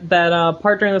mean, that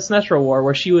part during the Sinestro War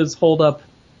where she was holed up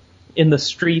in the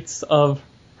streets of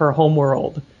her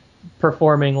homeworld,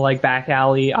 performing like back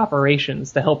alley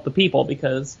operations to help the people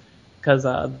because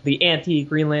the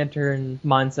anti-Green Lantern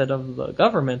mindset of the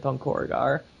government on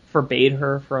Korrigar forbade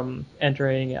her from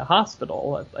entering a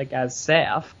hospital like as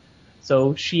staff.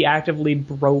 So she actively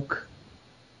broke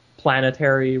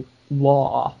planetary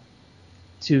law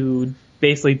to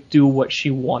basically do what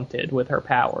she wanted with her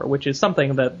power, which is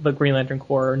something that the Green Lantern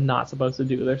Corps are not supposed to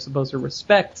do. They're supposed to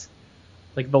respect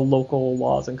like the local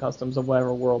laws and customs of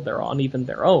whatever world they're on, even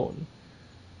their own.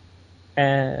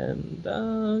 And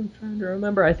I'm trying to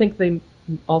remember, I think they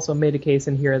also made a case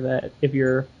in here that if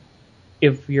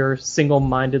you're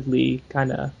single-mindedly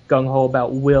kind of gung-ho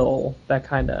about will, that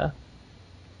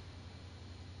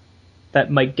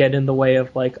might get in the way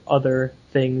of like other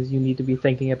things you need to be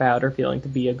thinking about or feeling to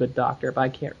be a good doctor,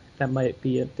 but that might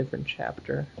be a different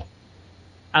chapter.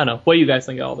 I don't know. What do you guys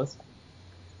think of all this?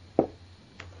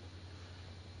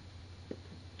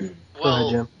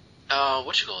 Well, Jim.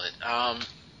 what you call it?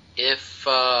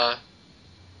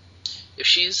 If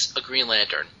she's a Green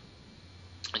Lantern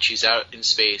and she's out in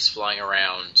space flying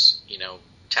around,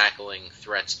 tackling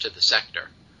threats to the sector,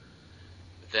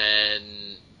 then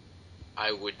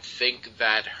I would think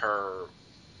that her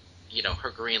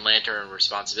Green Lantern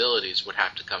responsibilities would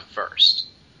have to come first.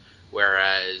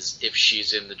 Whereas if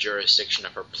she's in the jurisdiction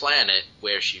of her planet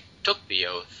where she took the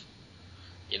oath,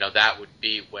 that would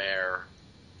be where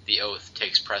the oath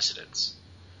takes precedence.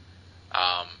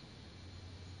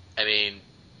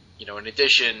 In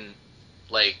addition,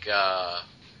 like,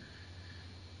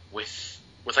 with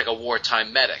like a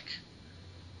wartime medic,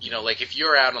 like if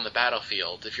you're out on the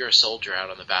battlefield, if you're a soldier out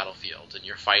on the battlefield and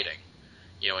you're fighting,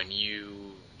 and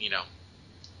you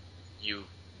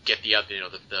get the other,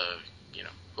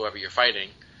 whoever you're fighting,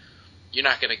 you're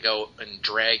not going to go and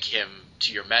drag him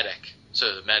to your medic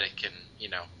so the medic can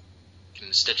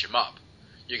stitch him up.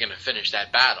 You're going to finish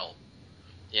that battle,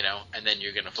 and then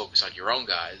you're going to focus on your own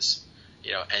guys,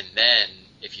 and then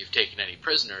if you've taken any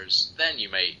prisoners, then you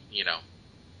may,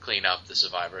 clean up the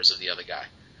survivors of the other guy.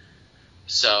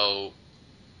 So,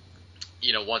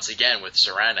 once again with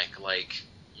Saranic, like,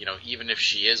 even if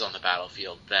she is on the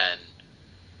battlefield, then,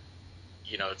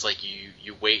 it's like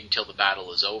you wait until the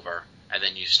battle is over, and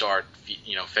then you start,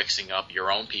 fixing up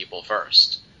your own people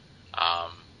first.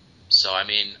 So, I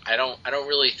don't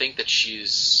really think that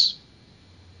she's,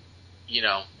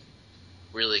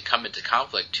 really come into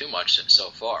conflict too much so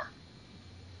far.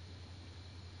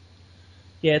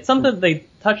 Yeah, it's something they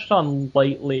touched on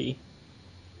lightly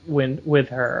with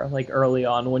her, like early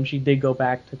on when she did go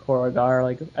back to Korrigar,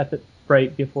 like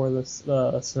right before the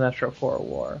Sinestro Corps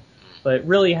War, but it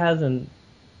really hasn't.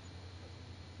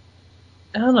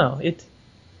 I don't know.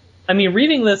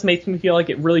 Reading this makes me feel like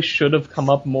it really should have come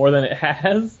up more than it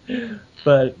has,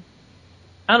 but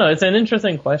I don't know. It's an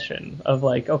interesting question of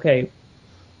like, okay,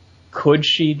 could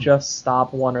she just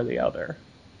stop one or the other?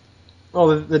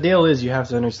 Well, the deal is you have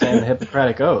to understand the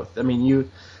Hippocratic Oath. The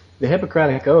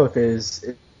Hippocratic Oath is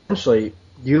essentially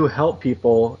you help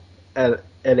people at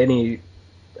any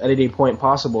point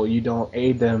possible. You don't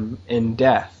aid them in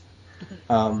death.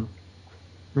 The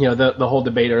whole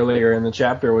debate earlier in the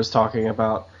chapter was talking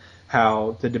about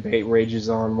how the debate rages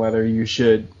on whether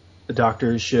the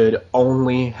doctors should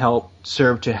only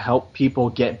serve to help people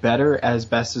get better as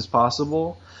best as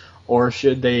possible, or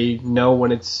should they know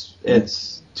when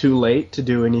it's too late to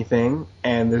do anything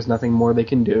and there's nothing more they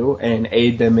can do and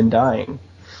aid them in dying.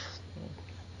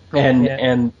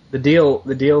 And the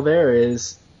deal there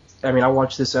is, I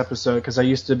watched this episode because I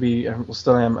used to be,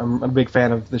 still am, I'm a big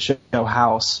fan of the show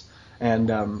House, and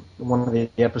one of the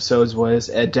episodes was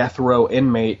a death row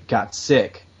inmate got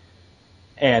sick,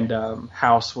 and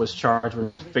House was charged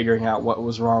with figuring out what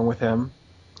was wrong with him,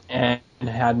 and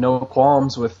had no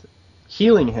qualms with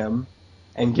healing him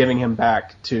and giving him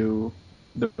back to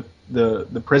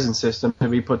the prison system to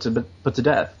be put to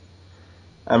death.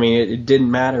 It didn't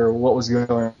matter what was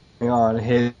going on.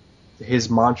 His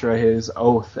mantra, his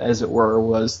oath, as it were,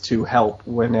 was to help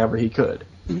whenever he could.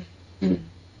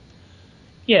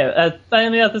 Yeah, at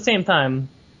the same time,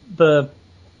 the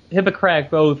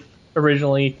Hippocratic Oath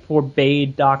originally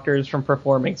forbade doctors from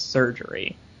performing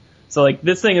surgery. So, like,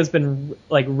 this thing has been,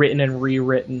 like, written and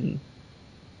rewritten,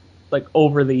 like,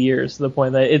 over the years to the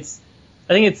point that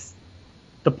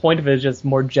the point of it is just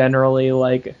more generally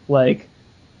like,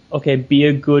 okay, be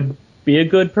a good be a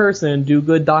good person, do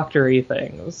good doctor-y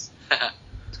things.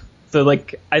 So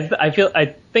like, I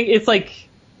think it's like,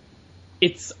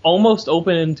 it's almost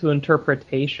open to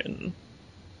interpretation.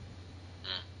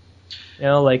 You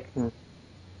know, like.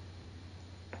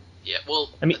 Yeah, well,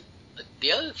 I mean,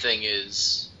 the other thing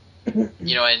is,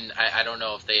 you know, and I don't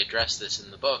know if they address this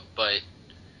in the book, but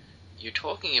you're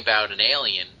talking about an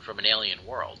alien from an alien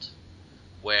world,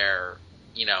 where,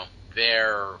 you know,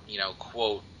 their, you know,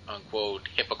 quote unquote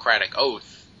Hippocratic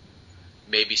oath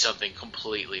may be something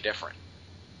completely different.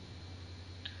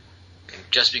 And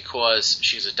just because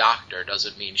she's a doctor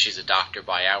doesn't mean she's a doctor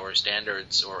by our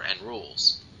standards and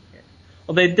rules.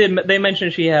 Well, they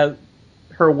mentioned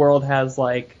her world has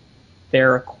like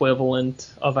their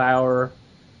equivalent of our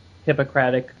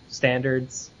Hippocratic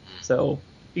standards, so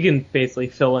you can basically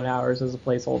fill in ours as a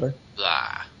placeholder.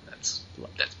 Blah, that's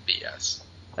BS.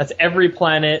 That's every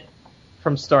planet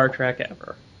from Star Trek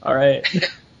ever. All right.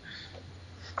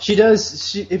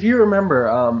 If you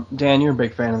remember, Dan, you're a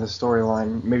big fan of the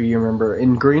storyline. Maybe you remember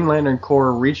in Green Lantern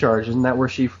Corps Recharge. Isn't that where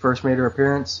she first made her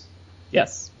appearance?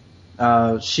 Yes.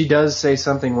 She does say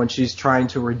something when she's trying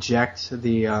to reject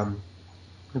the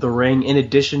ring. In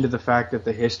addition to the fact that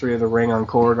the history of the ring on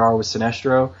Corridor was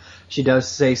Sinestro, she does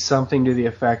say something to the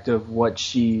effect of what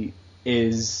she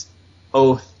is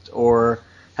oathed or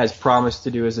has promised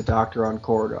to do as a doctor on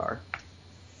Corridor.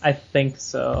 I think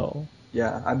so.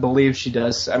 Yeah, I believe she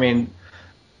does. I mean,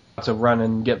 to run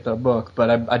and get the book, but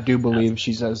I do believe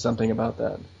she says something about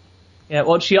that. Yeah,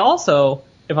 well, she also,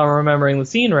 if I'm remembering the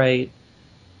scene right,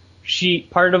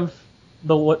 part of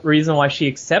the reason why she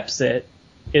accepts it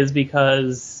is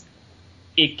because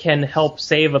it can help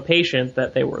save a patient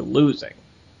that they were losing.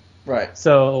 Right.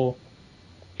 So,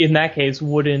 in that case,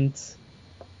 wouldn't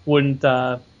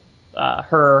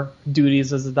her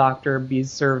duties as a doctor be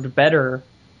served better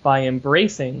by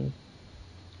embracing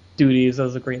duties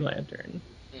as a Green Lantern?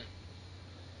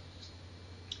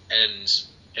 And,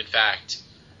 in fact,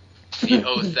 the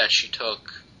oath that she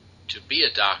took to be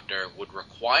a doctor would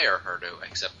require her to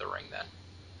accept the ring then.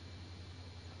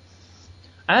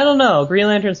 I don't know. Green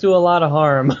Lanterns do a lot of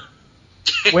harm.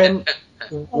 When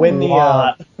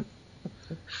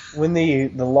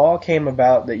the law came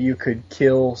about that you could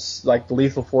kill, like the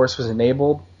lethal force was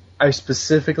enabled, I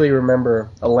specifically remember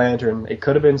a Lantern. It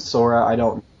could have been Sora, I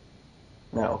don't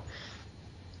know.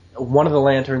 One of the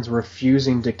Lanterns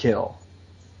refusing to kill,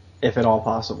 if at all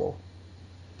possible.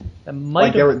 That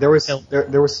might like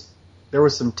there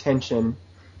was some tension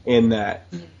in that.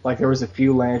 Like there was a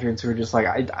few Lanterns who were just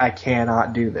like, I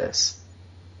cannot do this.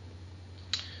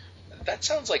 That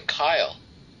sounds like Kyle.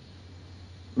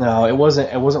 No, it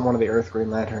wasn't one of the Earth Green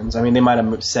Lanterns. I mean, they might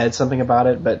have said something about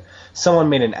it, but someone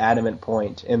made an adamant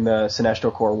point in the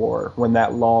Sinestro Corps War when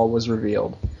that law was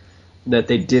revealed that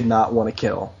they did not want to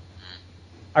kill.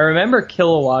 I remember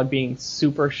Kilowog being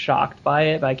super shocked by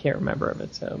it, but I can't remember if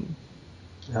it's him.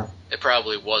 No. It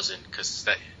probably wasn't, because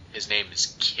his name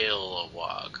is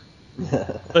Kilowog.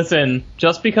 Listen,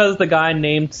 just because the guy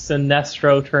named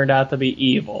Sinestro turned out to be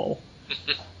evil.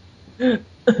 Man.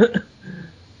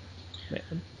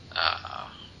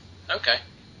 Okay.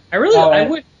 I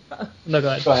would. No, go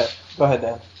ahead. Go ahead,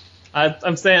 Dan.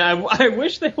 I'm saying I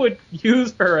wish they would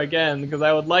use her again because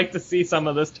I would like to see some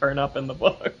of this turn up in the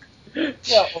book.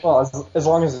 Yeah, well, as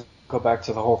long as go back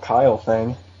to the whole Kyle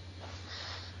thing.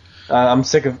 I'm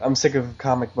sick of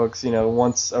comic books. You know,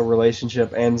 once a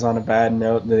relationship ends on a bad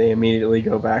note, they immediately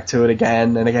go back to it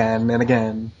again and again and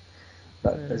again.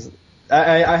 But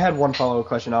I had one follow-up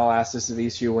question. I'll ask this of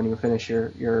each of you when you finish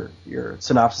your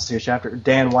synopsis of your chapter.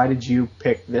 Dan, why did you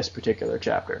pick this particular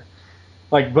chapter?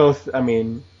 Like both, I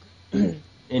mean,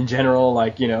 in general,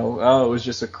 like, you know, it was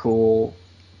just a cool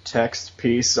text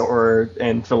piece,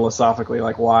 and philosophically,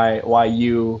 like why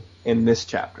you in this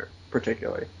chapter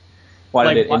particularly?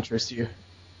 Why did it interest you?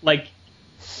 Like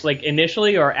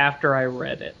initially or after I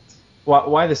read it?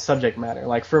 Why the subject matter?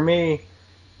 Like for me,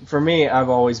 I've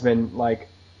always been like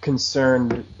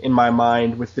concerned in my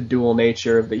mind with the dual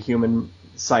nature of the human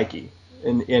psyche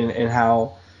and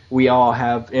how we all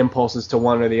have impulses to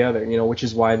one or the other, you know, which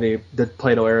is why the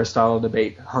Plato-Aristotle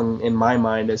debate hung in my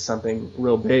mind as something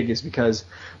real big, is because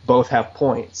both have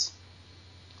points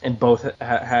and both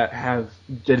have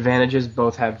advantages,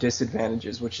 both have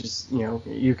disadvantages, which is, you know,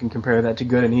 you can compare that to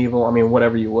good and evil, I mean,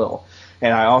 whatever you will.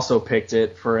 And I also picked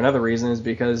it for another reason, is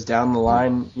because down the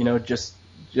line, you know, just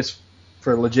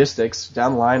for logistics,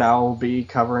 down the line I'll be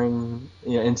covering,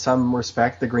 you know, in some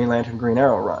respect, the Green Lantern Green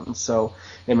Arrow run. So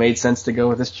it made sense to go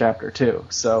with this chapter too.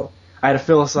 So I had a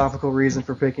philosophical reason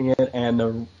for picking it and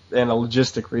a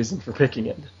logistic reason for picking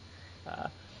it.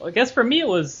 Well, I guess for me it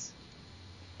was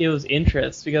it was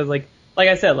interest, because like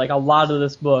I said, like a lot of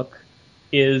this book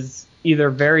is either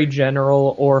very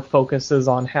general or focuses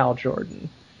on Hal Jordan.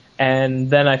 And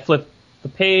then I flip the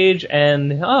page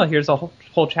and, here's a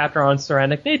whole chapter on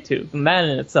Saranic Naytooth. And that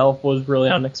in itself was really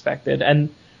unexpected.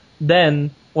 And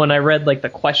then when I read like the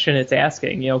question it's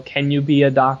asking, can you be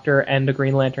a Doctor and a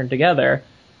Green Lantern together?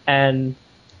 And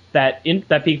that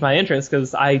piqued my interest,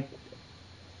 because I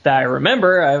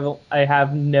remember I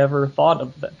have never thought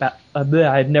of that.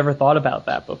 I'd never thought about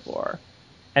that before.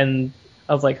 And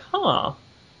I was like,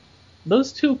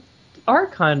 those two are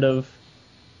kind of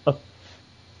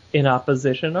in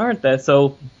opposition, aren't they?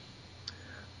 So,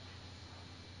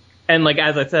 and like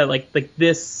as I said, like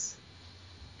this,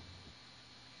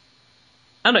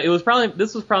 I don't know.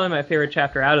 This was probably my favorite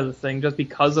chapter out of this thing, just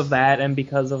because of that, and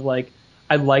because of like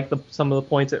I like some of the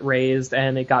points it raised,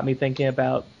 and it got me thinking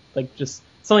about like just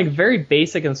something very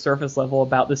basic and surface level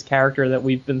about this character that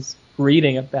we've been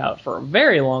reading about for a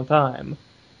very long time.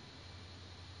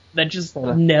 That just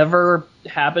never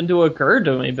happened to occur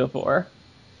to me before.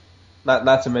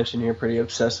 Not to mention you're pretty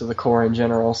obsessed with the Corps in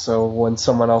general, so when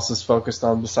someone else is focused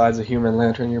on besides a human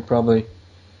lantern, you're probably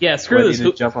screw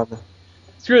to jump on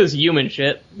screw this human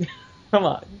shit. Come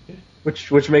on.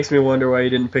 Which makes me wonder why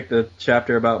you didn't pick the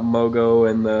chapter about Mogo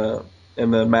and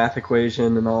the math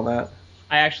equation and all that.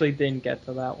 I actually didn't get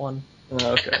to that one.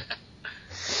 Okay.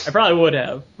 I probably would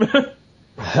have.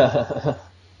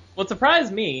 What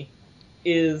surprised me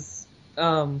is,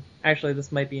 actually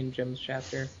this might be in Jim's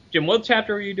chapter. Jim, what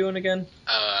chapter were you doing again?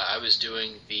 I was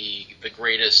doing the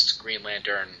greatest Green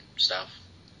Lantern stuff.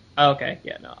 Oh, okay,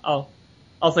 yeah, no,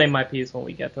 I'll say my piece when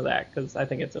we get to that, because I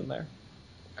think it's in there.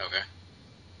 Okay.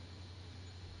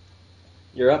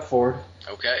 You're up, Ford.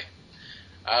 Okay.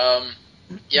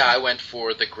 Yeah, I went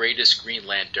for the greatest Green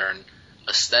Lantern,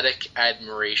 aesthetic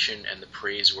admiration, and the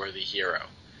praiseworthy hero.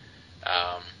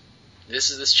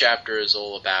 This chapter is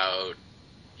all about,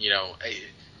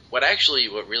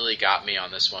 what really got me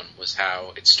on this one was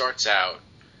how it starts out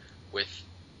with,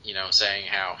 saying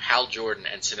how Hal Jordan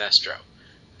and Sinestro,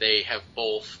 they have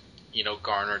both,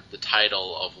 garnered the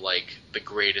title of, like, the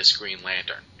greatest Green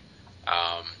Lantern.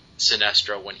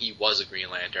 Sinestro when he was a Green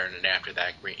Lantern, and after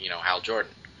that, Hal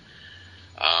Jordan.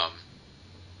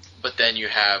 But then you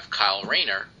have Kyle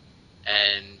Rayner,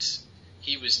 and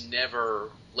he was never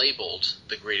labeled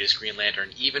the greatest Green Lantern,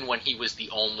 even when he was the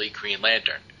only Green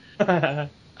Lantern. And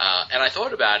I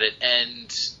thought about it,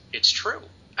 and it's true.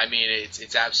 I mean,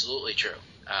 it's absolutely true.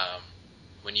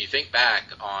 When you think back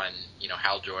on,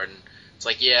 Hal Jordan, it's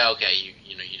like, yeah, okay,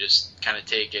 you just kind of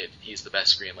take it. He's the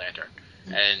best Green Lantern,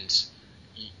 and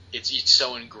it's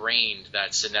so ingrained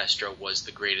that Sinestro was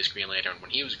the greatest Green Lantern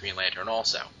when he was Green Lantern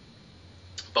also.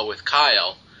 But with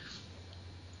Kyle,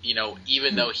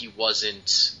 even though he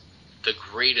wasn't the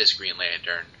greatest Green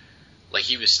Lantern, like,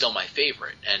 he was still my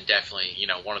favorite, and definitely,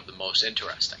 one of the most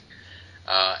interesting.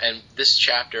 And this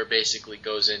chapter basically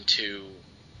goes into,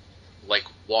 like,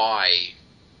 why,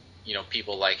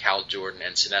 people like Hal Jordan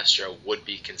and Sinestro would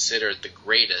be considered the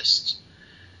greatest,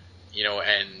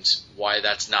 and why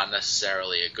that's not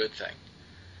necessarily a good thing.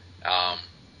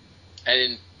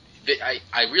 And I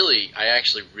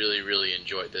actually really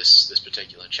enjoyed this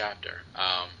particular chapter.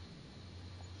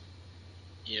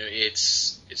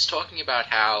 It's talking about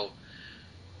how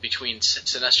between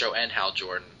Sinestro and Hal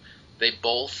Jordan, they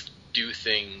both do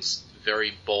things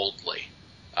very boldly.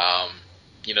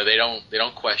 They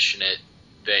don't question it.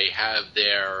 They have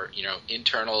their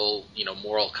internal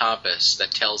moral compass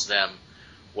that tells them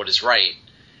what is right,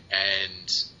 and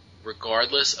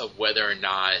regardless of whether or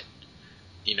not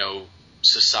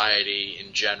society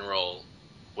in general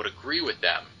would agree with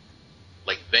them,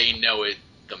 like, they know it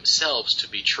themselves to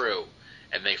be true,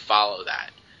 and they follow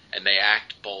that, and they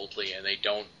act boldly, and they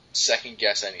don't second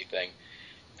guess anything.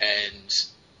 And,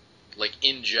 like,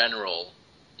 in general,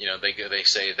 they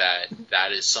say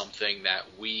that is something that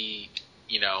we,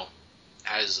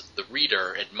 as the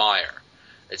reader, admire.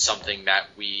 It's something that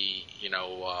we,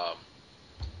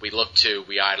 we look to,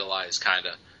 we idolize, kind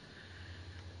of.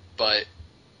 But,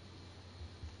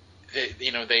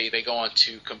 they go on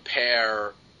to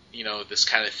compare, this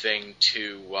kind of thing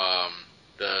to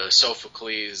the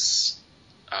Sophocles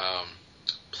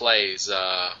plays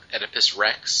Oedipus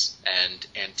Rex and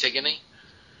Antigone.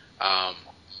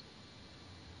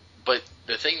 But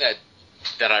the thing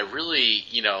that I really,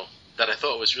 that I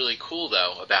thought was really cool,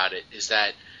 though, about it is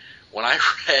that when I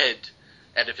read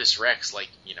Oedipus Rex, like,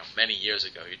 many years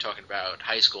ago, you're talking about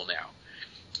high school now,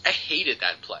 I hated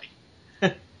that play.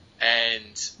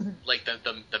 And, like,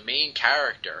 the main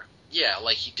character, yeah,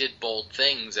 like, he did bold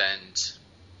things, and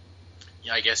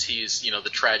I guess he's, the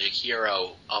tragic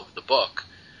hero of the book.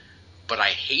 but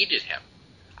I hated him.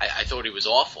 I thought he was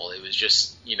awful. It was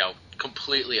just,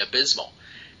 completely abysmal.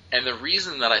 And the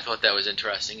reason that I thought that was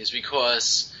interesting is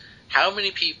because how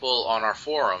many people on our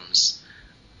forums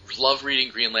love reading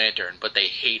Green Lantern, but they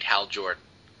hate Hal Jordan?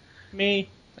 Me?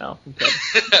 No, I'm kidding.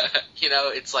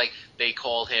 It's like they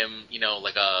call him,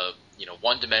 like a,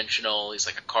 one-dimensional. He's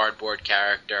like a cardboard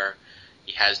character.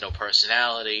 He has no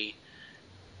personality.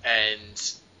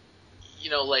 And,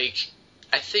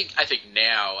 I think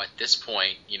now at this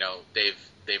point,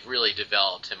 they've really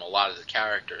developed him a lot as a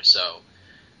character. So,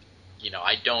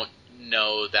 I don't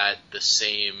know that the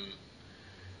same,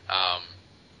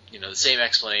 the same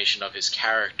explanation of his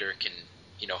character can,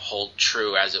 hold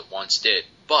true as it once did.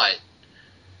 But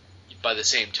by the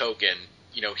same token,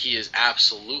 he is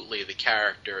absolutely the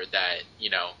character that,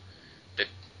 that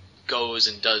goes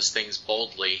and does things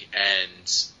boldly,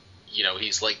 and,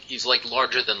 he's like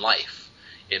larger than life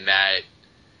in that,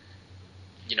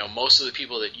 most of the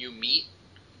people that you meet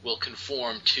will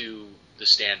conform to the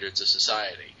standards of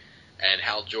society. And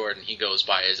Hal Jordan, he goes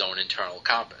by his own internal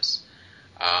compass.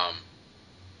 And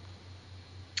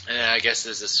then I guess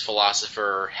there's this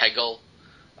philosopher Hegel,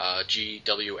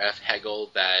 G.W.F. Hegel,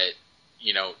 that,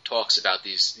 talks about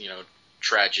these,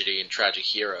 tragedy and tragic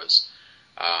heroes.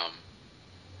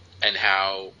 And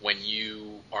how when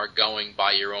you are going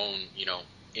by your own,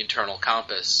 internal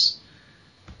compass,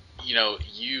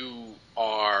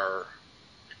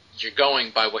 you're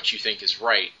going by what you think is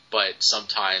right, but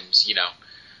sometimes,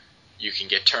 you can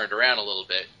get turned around a little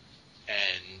bit,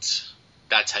 and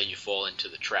that's how you fall into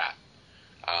the trap.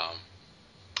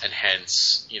 And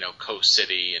hence, Coast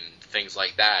City and things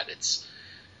like that. It's,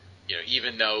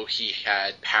 even though he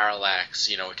had Parallax,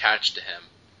 attached to him,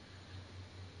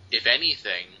 if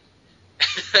anything,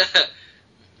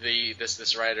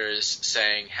 this writer is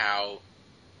saying how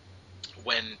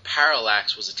when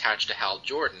Parallax was attached to Hal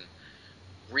Jordan,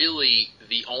 really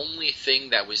the only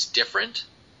thing that was different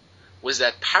was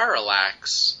that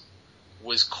Parallax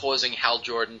was causing Hal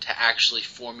Jordan to actually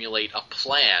formulate a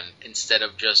plan instead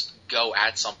of just go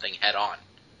at something head on.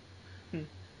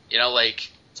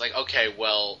 It's like, okay,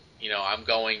 well, I'm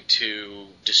going to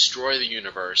destroy the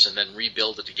universe and then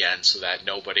rebuild it again so that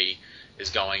nobody is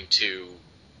going to,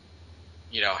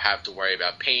 have to worry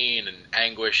about pain and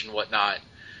anguish and whatnot.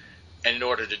 And in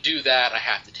order to do that, I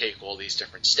have to take all these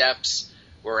different steps.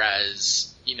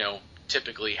 Whereas,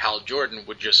 typically Hal Jordan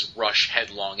would just rush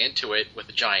headlong into it with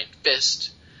a giant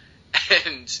fist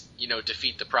and,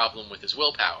 defeat the problem with his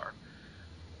willpower.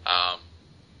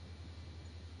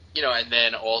 And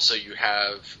then also you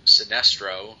have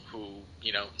Sinestro, who,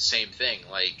 same thing.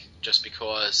 Like, just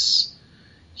because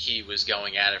he was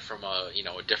going at it from a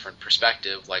different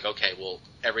perspective, like, okay, well,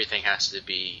 everything has to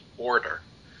be order.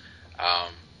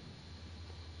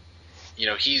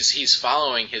 He's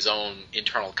following his own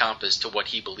internal compass to what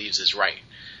he believes is right.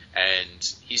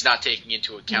 And he's not taking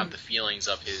into account the feelings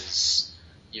of his,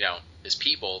 his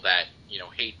people that,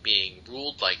 hate being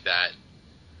ruled like that.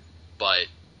 But,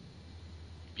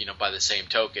 by the same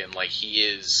token, like, he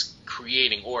is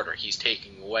creating order. He's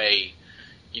taking away,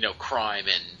 crime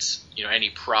and, any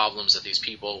problems that these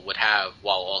people would have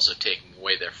while also taking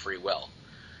away their free will.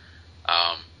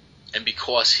 And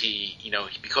because he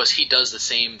does the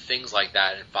same things like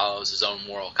that and follows his own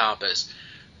moral compass,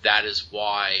 that is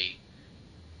why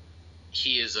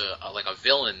he is a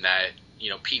villain that,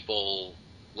 people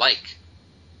like.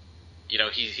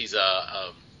 He's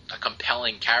a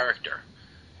compelling character.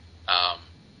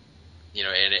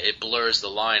 And it blurs the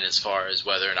line as far as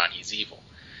whether or not he's evil.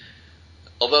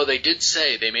 Although they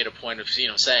made a point of,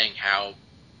 saying how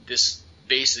this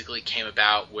basically came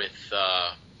about with,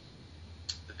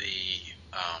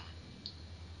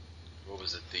 what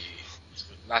was it?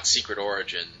 Not Secret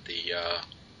Origin,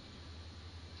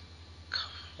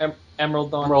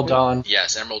 Emerald Dawn. Emerald Dawn.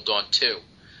 Yes, Emerald Dawn 2.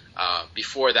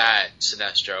 Before that,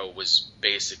 Sinestro was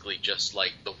basically just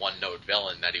like the one-note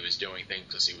villain that he was doing things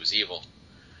because he was evil.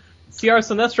 See our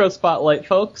Sinestro spotlight,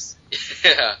 folks.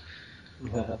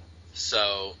 Yeah.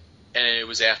 So, and it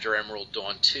was after Emerald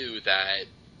Dawn 2 that,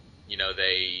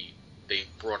 they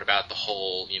brought about the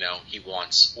whole, he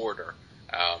wants order,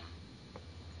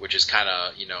 which is kind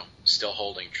of, still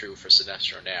holding true for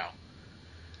Sinestro now.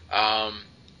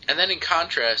 And then in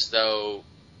contrast, though,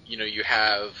 you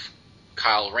have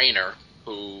Kyle Rayner,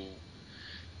 who,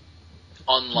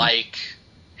 unlike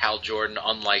Hal Jordan,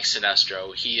 unlike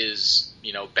Sinestro, he is,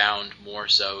 bound more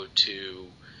so to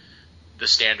the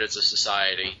standards of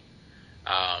society.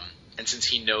 And since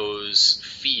he knows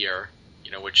fear,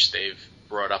 which they've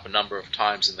brought up a number of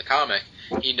times in the comic,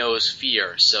 he knows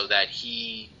fear, so that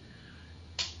he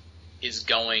is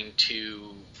going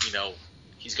to,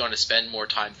 he's going to spend more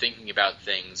time thinking about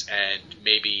things and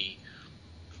maybe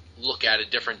look at a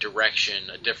different direction,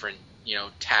 a different,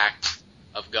 tact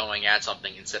of going at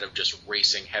something instead of just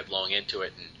racing headlong into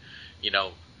it and,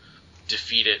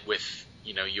 defeat it with,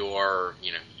 your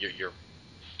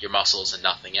muscles and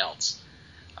nothing else.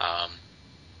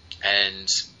 And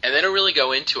they don't really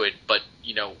go into it, but,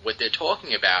 what they're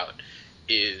talking about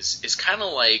is kind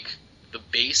of like the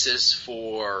basis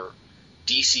for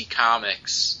DC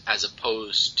Comics as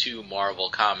opposed to Marvel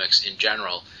Comics in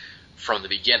general from the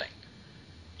beginning.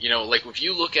 Like if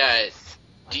you look at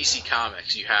DC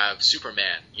Comics, you have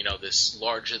Superman, this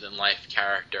larger-than-life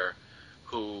character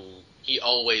who he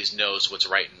always knows what's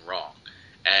right and wrong.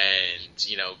 And,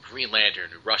 Green Lantern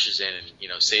who rushes in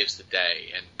and, saves the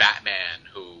day. And Batman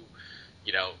who,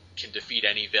 can defeat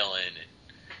any villain. And,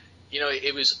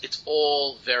 it's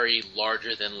all very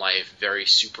larger-than-life, very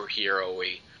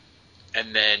superhero-y.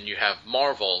 And then you have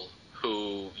Marvel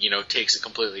who, takes a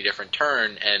completely different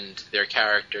turn, and their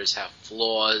characters have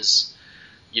flaws.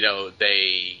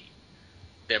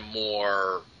 They're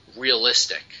more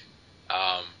realistic.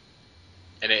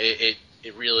 And it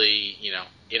really,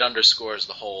 it underscores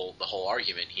the whole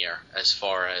argument here as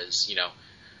far as,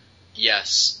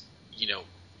 yes,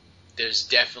 there's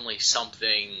definitely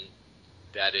something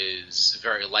that is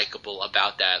very likable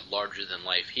about that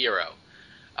larger-than-life hero,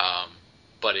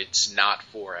 but it's not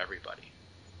for everybody.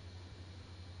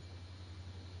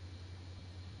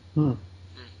 What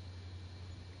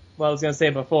I was going to say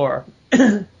before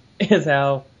is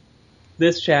how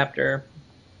this chapter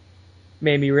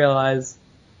made me realize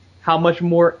how much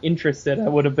more interested I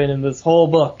would have been in this whole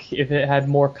book if it had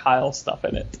more Kyle stuff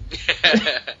in it.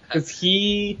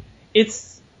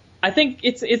 Because I think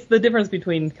it's the difference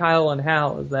between Kyle and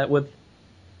Hal is that with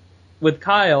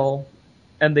Kyle,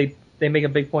 and they make a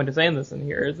big point of saying this in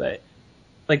here, is that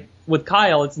like with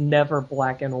Kyle, it's never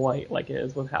black and white like it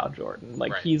is with Hal Jordan.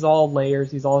 Like right. He's all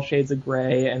layers, he's all shades of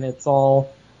gray, and it's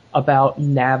all about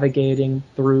navigating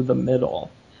through the middle,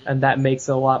 and that makes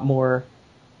it a lot more,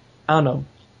 I don't know,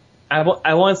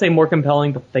 I want to say more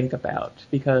compelling to think about,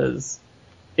 because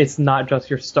it's not just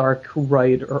your stark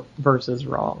right versus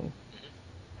wrong.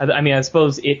 I mean, I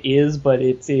suppose it is, but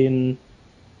it's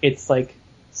like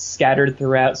scattered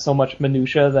throughout so much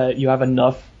minutia that you have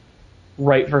enough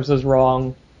right versus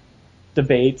wrong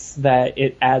debates that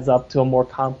it adds up to a more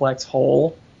complex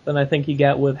whole than I think you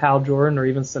get with Hal Jordan or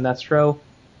even Sinestro.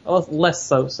 Well, less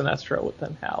so Sinestro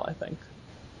than Hal, I think.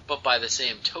 But by the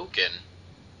same token,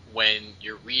 when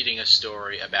you're reading a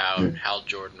story about Hal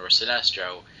Jordan or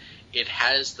Sinestro, it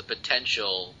has the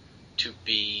potential to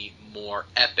be more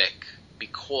epic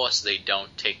because they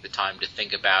don't take the time to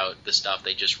think about the stuff.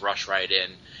 They just rush right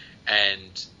in,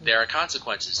 and there are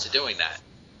consequences to doing that.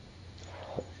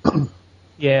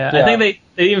 Yeah, I think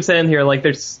they even said in here, like,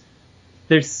 there's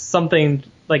something,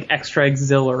 like, extra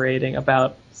exhilarating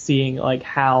about seeing, like,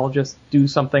 Hal just do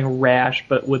something rash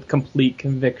but with complete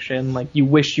conviction. Like, you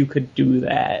wish you could do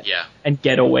that and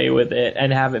get away with it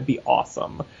and have it be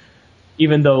awesome.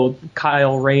 Even though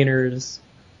Kyle Rayner's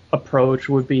approach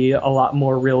would be a lot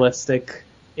more realistic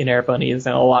in Air Bunnies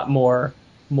and a lot more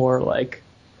like,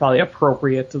 probably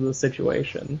appropriate to the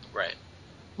situation. Right.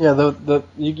 Yeah,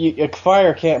 a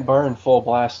fire can't burn full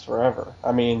blast forever.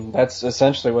 I mean, that's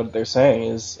essentially what they're saying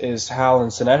is Hal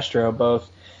and Sinestro both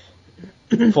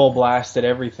full blasted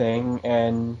everything,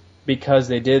 and because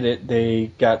they did it,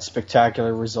 they got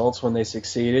spectacular results when they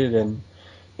succeeded, and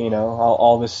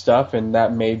all this stuff, and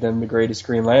that made them the greatest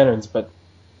Green Lanterns. But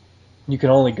you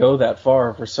can only go that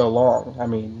far for so long. I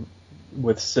mean,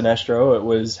 with Sinestro, it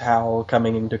was Hal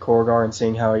coming into Korgar and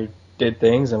seeing how he did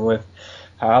things, and with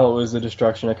Hal, it was the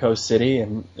destruction of Coast City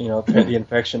and, the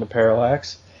infection of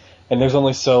Parallax. And there's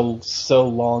only so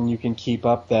long you can keep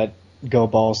up that go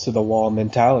balls to the wall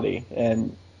mentality.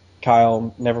 And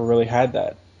Kyle never really had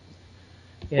that,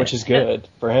 which is good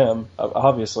for him,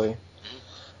 obviously.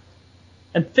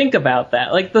 And think about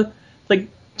that. Like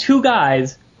two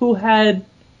guys who had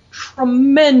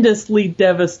tremendously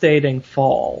devastating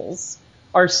falls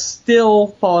are still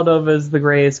thought of as the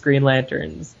greatest Green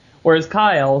Lanterns. Whereas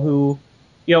Kyle, who,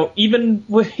 even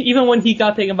when he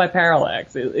got taken by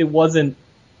Parallax, it wasn't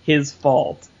his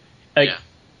fault.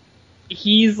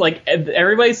 He's like,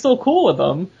 everybody's still cool with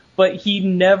him, but he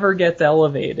never gets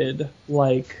elevated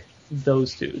like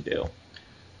those two do.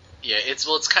 Yeah,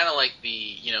 it's kind of like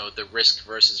the risk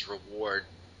versus reward,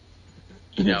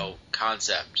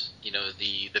 concept.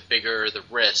 The bigger the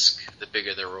risk, the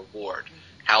bigger the reward.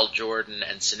 Hal Jordan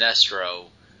and Sinestro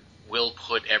will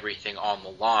put everything on the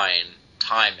line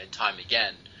time and time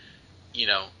again,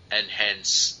 and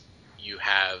hence you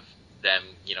have them,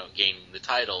 gaining the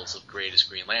titles of greatest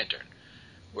Green Lantern.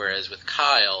 Whereas with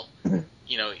Kyle,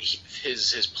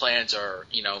 his plans are,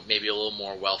 maybe a little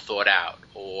more well thought out,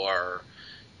 or,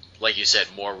 like you said,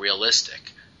 more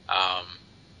realistic.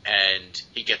 And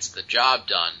he gets the job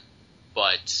done,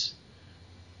 but,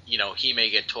 he may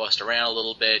get tossed around a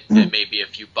little bit, there may be a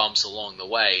few bumps along the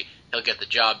way, he'll get the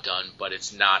job done, but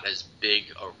it's not as big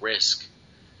a risk.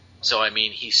 So,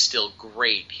 he's still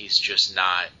great, he's just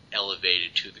not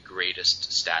elevated to the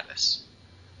greatest status.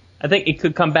 I think it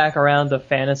could come back around to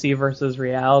fantasy versus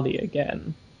reality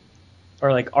again.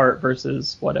 Or, like, art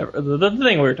versus whatever. The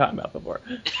thing we were talking about before.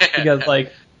 Because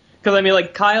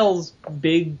Kyle's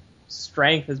big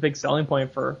strength, his big selling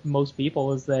point for most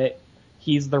people is that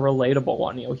he's the relatable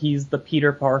one. He's the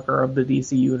Peter Parker of the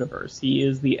DC universe. He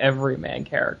is the everyman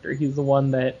character. He's the one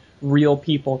that real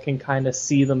people can kind of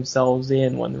see themselves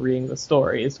in when reading the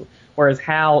stories. Whereas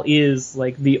Hal is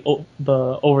like the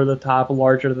over-the-top,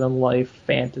 larger-than-life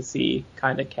fantasy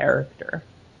kind of character.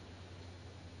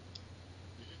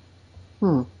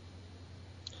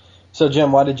 So,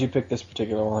 Jim, why did you pick this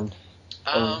particular one?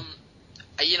 I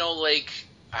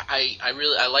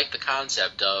like the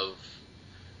concept of,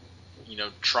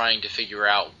 trying to figure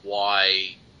out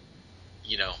why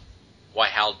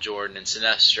Hal Jordan and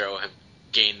Sinestro have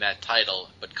gained that title,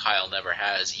 but Kyle never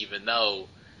has, even though,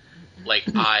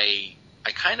 I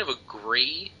kind of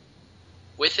agree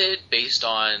with it based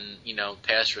on,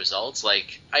 past results.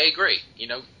 I agree.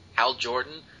 Hal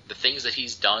Jordan, the things that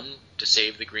he's done to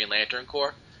save the Green Lantern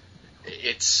Corps,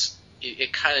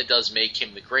 it kind of does make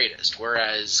him the greatest.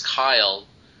 Whereas Kyle,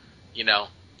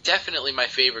 definitely my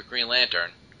favorite Green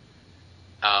Lantern.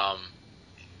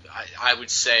 I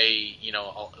would say,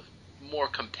 more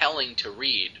compelling to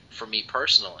read for me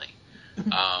personally.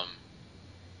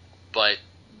 But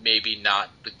maybe not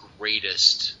the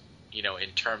greatest, in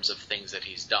terms of things that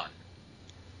he's done.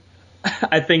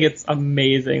 I think it's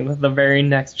amazing that the very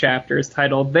next chapter is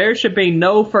titled, "There Should Be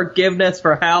No Forgiveness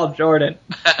for Hal Jordan."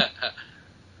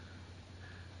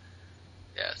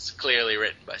 Yes, clearly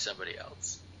written by somebody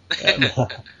else.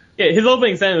 Yeah, his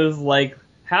opening sentence is like,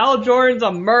 "Hal Jordan's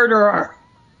a murderer."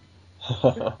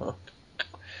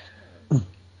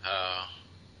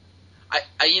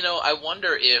 I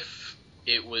wonder if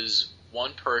it was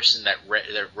one person that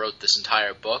wrote this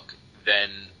entire book, then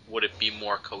would it be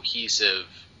more cohesive,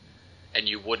 and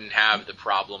you wouldn't have the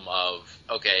problem of,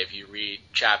 okay, if you read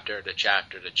chapter to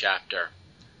chapter to chapter.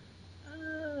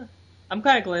 I'm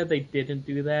kind of glad they didn't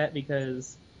do that,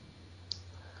 because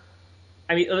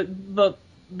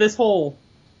this whole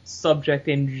subject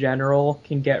in general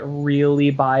can get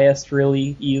really biased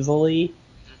really easily.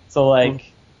 So,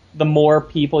 the more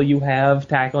people you have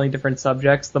tackling different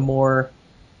subjects, the more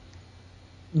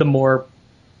I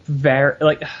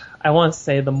want to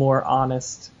say the more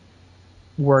honest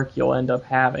work you'll end up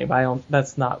having, but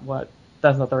that's not the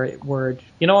right word.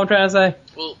 You know what I'm trying to say?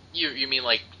 Well, you mean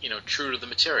true to the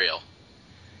material.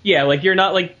 Yeah, you're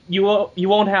not you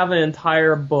won't have an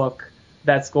entire book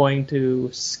that's going to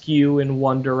skew in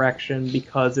one direction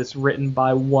because it's written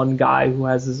by one guy who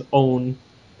has his own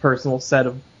personal set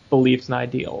of beliefs and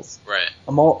ideals. Right.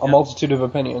 A multitude of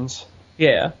opinions.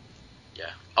 Yeah. Yeah.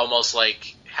 Almost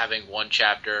like having one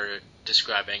chapter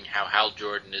describing how Hal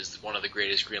Jordan is one of the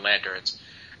greatest Green Lanterns,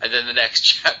 and then the next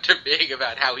chapter being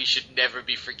about how he should never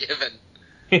be forgiven.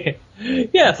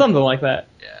 Yeah, something like that.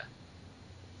 Yeah.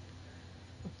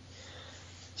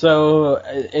 So,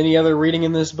 any other reading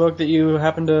in this book that you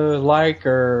happen to like,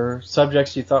 or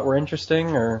subjects you thought were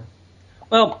interesting, or?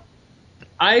 Well,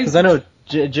 because I know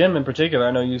Jim in particular,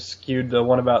 I know you skewed the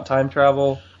one about time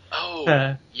travel. Oh,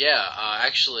 yeah.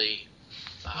 Actually,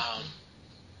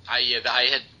 I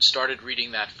had started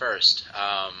reading that first.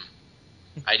 I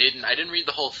didn't read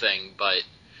the whole thing, but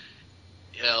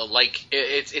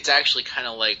it's actually kind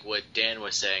of like what Dan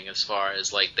was saying, as far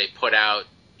as they put out,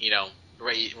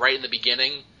 right in the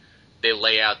beginning, they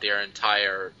lay out their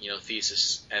entire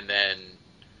thesis, and then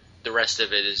the rest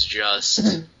of it is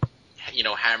just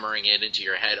hammering it into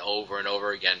your head over and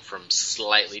over again from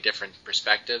slightly different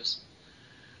perspectives.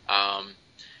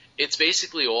 It's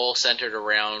basically all centered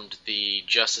around the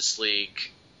Justice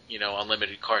League,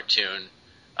 Unlimited cartoon,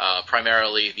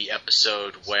 primarily the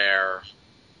episode where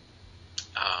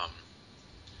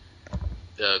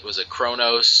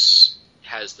Kronos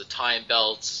has the time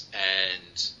belts,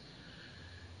 and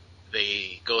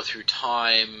they go through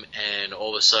time, and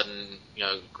all of a sudden,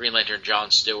 Green Lantern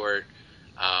John Stewart,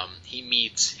 he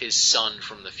meets his son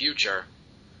from the future,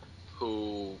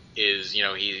 who is,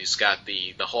 he's got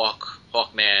the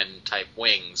Hawkman type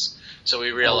wings. So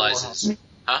he realizes,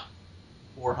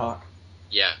 Warhawk.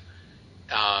 Yeah.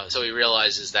 so he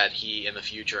realizes that he in the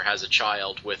future has a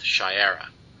child with Shiera.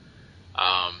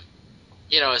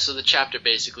 So the chapter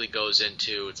basically goes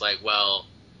into, it's like, well,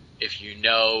 if you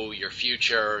know your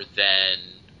future, then,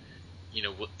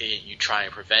 you try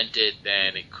and prevent it,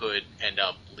 then it could end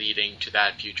up leading to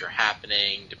that future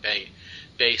happening,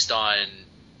 based on,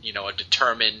 a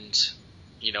determined,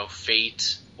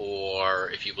 fate, or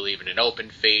if you believe in an open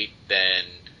fate, then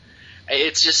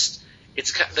it's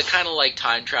the kind of like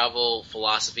time travel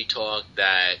philosophy talk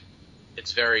that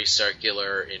it's very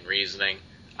circular in reasoning.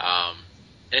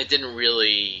 And it didn't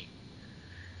really,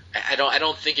 I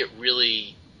don't think it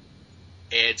really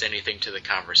adds anything to the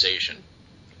conversation.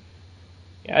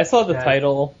 Yeah, I saw the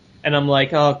title, and I'm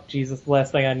like, oh, Jesus, the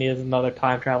last thing I need is another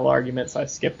time travel argument, so I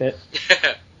skipped it.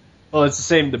 Well, it's the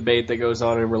same debate that goes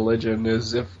on in religion,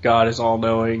 is if God is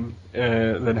all-knowing,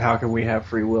 then how can we have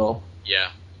free will? Yeah.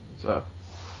 So.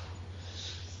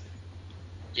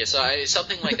 Yeah, so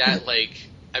something like that, like,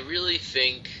 I really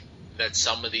think that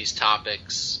some of these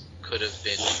topics could have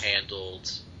been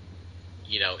handled,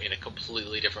 in a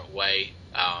completely different way.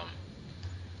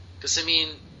 Because, so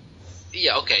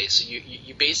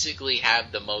you basically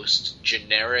have the most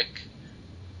generic,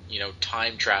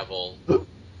 time travel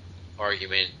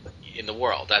argument in the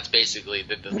world. That's basically,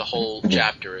 the whole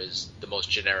chapter is the most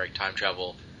generic time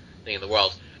travel thing in the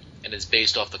world, and it's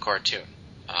based off the cartoon.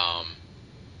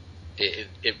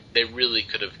 They really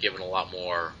could have given a lot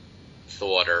more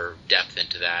thought or depth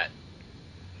into that.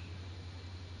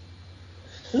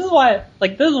 This is why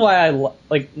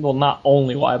not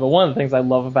only why, but one of the things I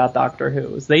love about Doctor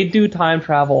Who is they do time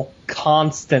travel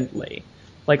constantly.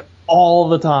 Like, all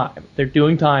the time. They're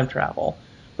doing time travel.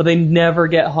 But they never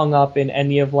get hung up in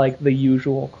any of, like, the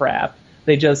usual crap.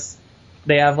 They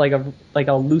have, like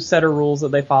a loose set of rules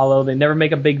that they follow. They never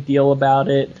make a big deal about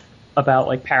it, about,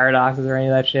 like, paradoxes or any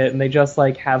of that shit, and they just,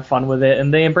 like, have fun with it.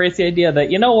 And they embrace the idea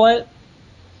that, you know what?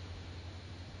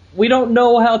 We don't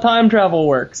know how time travel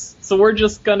works, so we're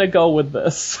just gonna go with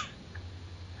this.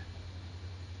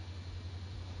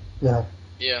 Yeah.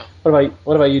 Yeah. What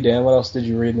about you, Dan? What else did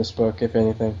you read in this book, if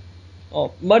anything?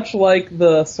 Well, much like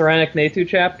the Saranic Natu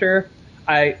chapter,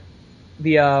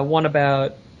 the one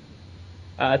about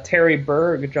Terry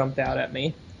Berg jumped out at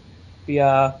me.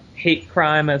 The hate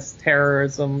crime as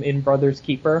terrorism in Brother's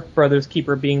Keeper. Brother's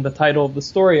Keeper being the title of the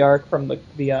story arc from the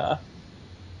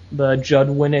Judd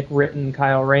Winnick written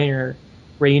Kyle Rayner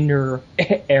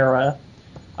era,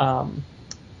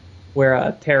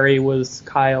 where Terry was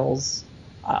Kyle's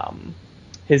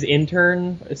his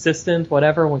intern, assistant,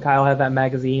 whatever, when Kyle had that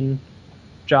magazine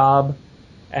job,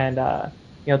 and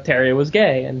Terry was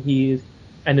gay, and he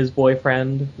and his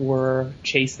boyfriend were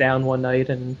chased down one night,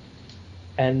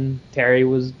 and Terry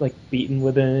was like beaten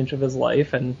within an inch of his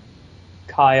life, and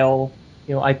Kyle,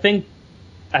 I think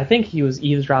he was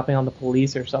eavesdropping on the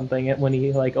police or something when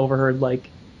he like overheard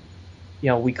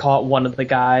we caught one of the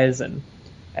guys and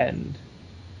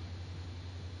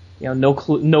no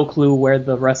clue where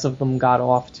the rest of them got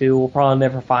off to. We'll probably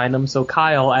never find them. So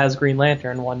Kyle, as Green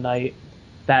Lantern,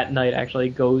 that night actually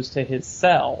goes to his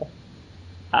cell,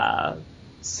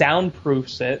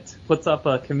 soundproofs it, puts up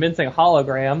a convincing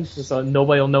hologram so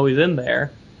nobody will know he's in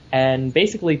there, and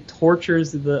basically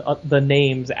tortures the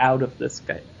names out of this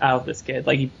kid.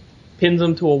 Like, he pins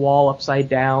him to a wall upside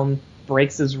down,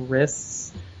 breaks his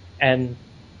wrists, and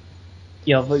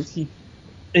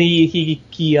he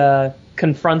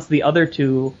confronts the other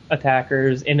two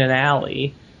attackers in an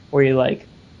alley where he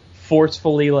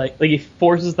forcefully he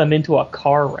forces them into a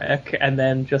car wreck and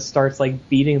then just starts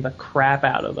beating the crap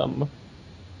out of them.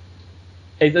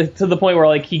 To the point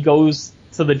where he goes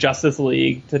to the Justice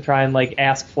League to try and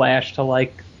ask Flash to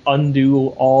undo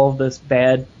all of this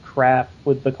bad crap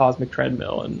with the cosmic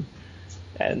treadmill, and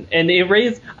it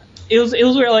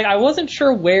was where I wasn't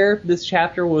sure where this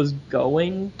chapter was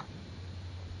going,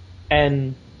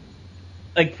 and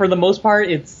for the most part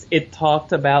it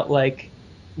talked about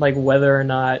whether or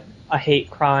not a hate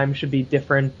crime should be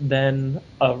different than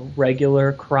a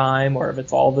regular crime, or if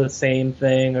it's all the same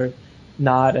thing or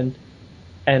not,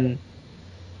 and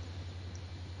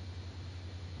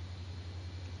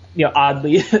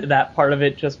oddly, that part of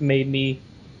it just made me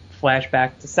flash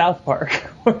back to South Park,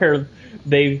 where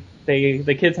the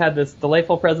kids had this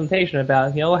delightful presentation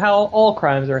about, how all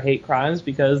crimes are hate crimes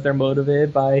because they're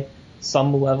motivated by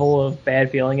some level of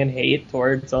bad feeling and hate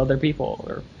towards other people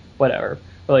or whatever.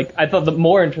 But, I thought the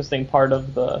more interesting part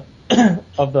of the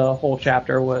of the whole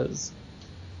chapter was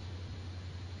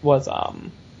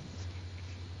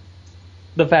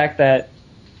the fact that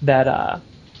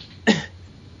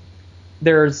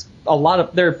there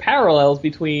are parallels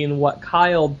between what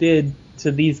Kyle did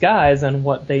to these guys and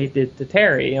what they did to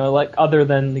Terry. Like other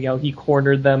than he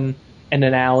cornered them in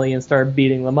an alley and started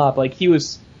beating them up. Like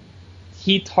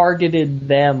he targeted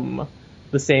them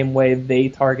the same way they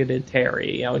targeted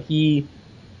Terry.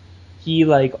 He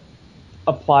like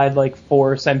applied like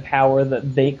force and power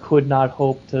that they could not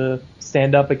hope to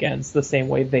stand up against the same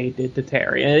way they did to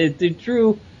Terry. And it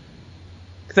drew,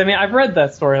 because I've read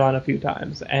that storyline a few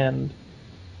times, and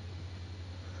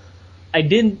I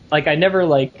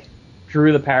never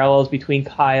drew the parallels between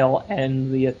Kyle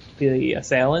and the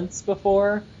assailants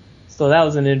before, so that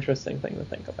was an interesting thing to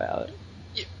think about.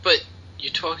 Yeah, but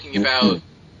you're talking about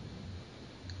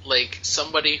like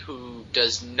somebody who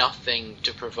does nothing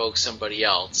to provoke somebody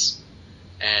else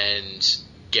and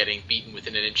getting beaten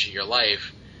within an inch of your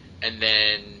life, and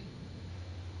then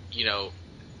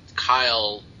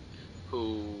Kyle,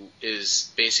 who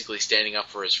is basically standing up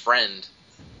for his friend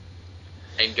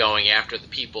and going after the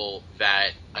people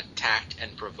that attacked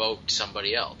and provoked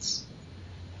somebody else.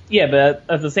 Yeah, but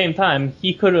at the same time,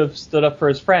 he could have stood up for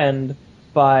his friend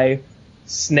by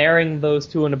snaring those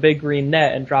two in a big green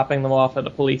net and dropping them off at a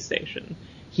police station.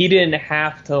 He didn't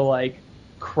have to,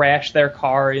 crash their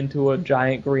car into a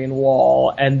giant green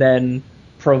wall and then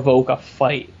provoke a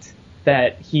fight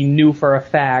that he knew for a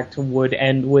fact would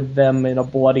end with them in a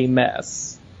bloody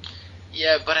mess.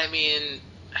 Yeah, but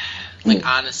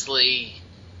honestly...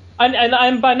 And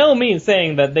I'm by no means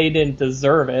saying that they didn't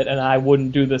deserve it and I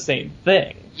wouldn't do the same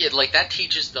thing. Yeah, that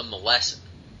teaches them the lesson.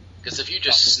 Because if you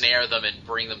just snare them and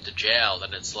bring them to jail,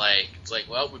 then it's like,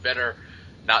 well, we better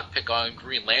not pick on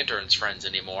Green Lantern's friends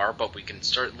anymore, but we can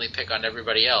certainly pick on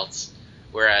everybody else.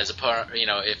 Whereas, if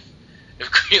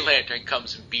Green Lantern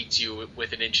comes and beats you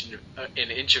with an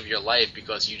inch of your life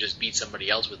because you just beat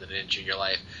somebody else with an inch of your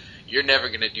life, you're never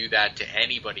going to do that to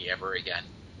anybody ever again.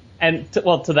 And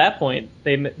to that point,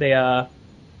 they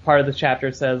part of the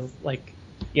chapter says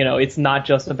it's not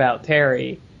just about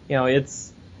Terry.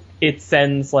 It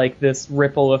sends this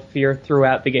ripple of fear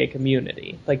throughout the gay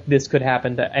community. This could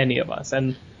happen to any of us.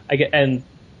 And if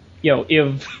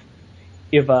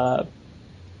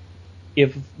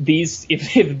these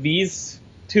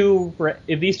two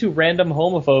random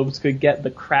homophobes could get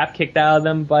the crap kicked out of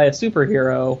them by a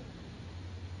superhero,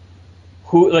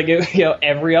 who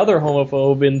every other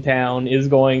homophobe in town is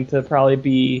going to probably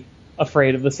be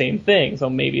afraid of the same thing. So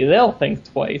maybe they'll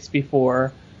think twice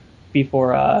before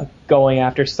going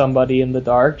after somebody in the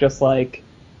dark, just like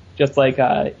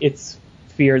it's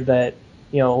feared that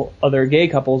other gay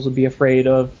couples would be afraid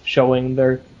of showing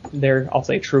their I'll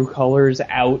say true colors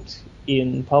out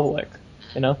in public.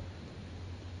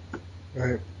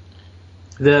 Right.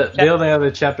 The only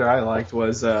other chapter I liked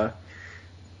was the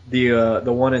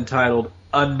one entitled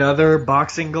 "Another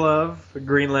Boxing Glove: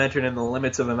 Green Lantern and the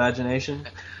Limits of Imagination."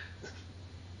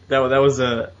 That was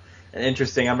an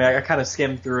interesting. I kind of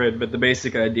skimmed through it, but the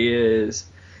basic idea is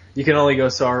you can only go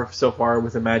so far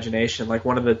with imagination.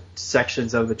 One of the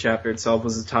sections of the chapter itself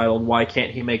was entitled "Why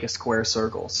Can't He Make a Square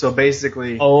Circle?" So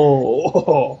basically,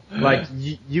 you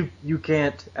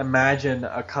can't imagine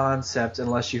a concept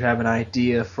unless you have an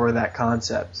idea for that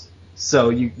concept. So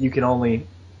you can only,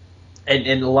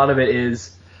 and a lot of it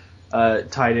is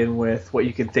tied in with what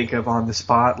you can think of on the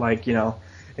spot.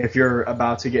 If you're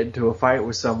about to get into a fight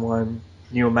with someone,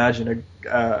 you imagine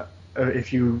the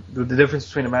difference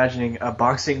between imagining a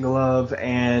boxing glove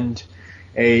and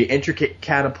a intricate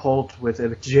catapult with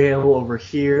a jail over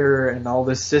here and all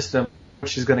this system,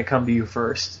 which is going to come to you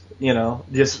first.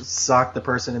 Just sock the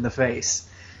person in the face.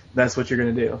 That's what you're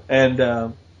going to do.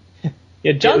 And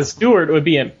yeah, Jon Stewart would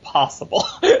be impossible.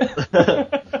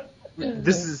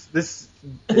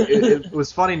 It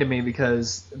was funny to me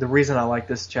because the reason I like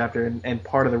this chapter, and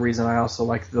part of the reason I also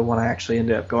like the one I actually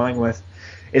ended up going with,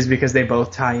 is because they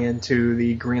both tie into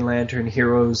the Green Lantern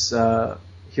Heroes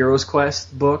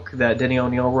Quest book that Denny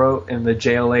O'Neil wrote in the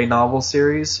JLA novel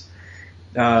series.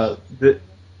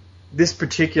 This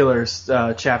particular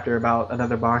chapter about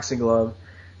Another Boxing Glove,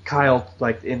 Kyle,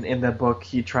 in the book,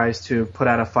 he tries to put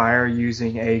out a fire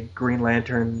using a Green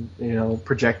Lantern,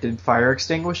 projected fire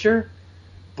extinguisher,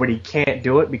 but he can't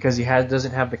do it because he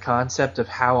doesn't have the concept of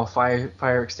how a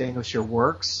fire extinguisher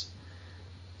works.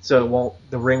 So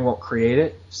the ring won't create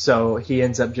it. So he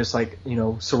ends up just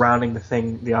surrounding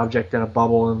the object in a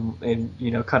bubble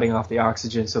and cutting off the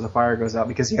oxygen so the fire goes out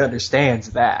because he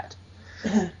understands that.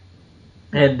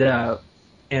 And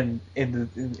in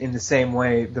the same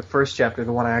way, the first chapter,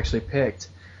 the one I actually picked,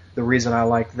 the reason I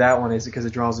like that one is because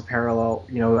it draws a parallel.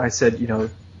 I said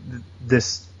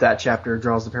that chapter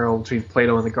draws the parallel between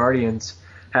Plato and the Guardians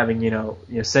having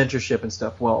censorship and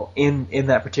stuff. Well, in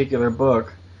that particular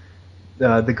book,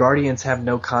 the Guardians have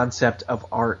no concept of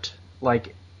art.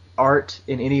 like art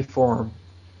in any form,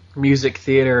 music,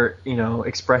 theater,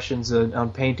 expressions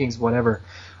on paintings, whatever.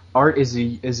 Art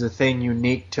is a thing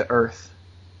unique to Earth,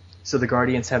 so the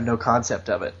Guardians have no concept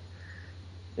of it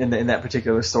in that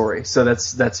particular story. So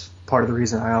that's part of the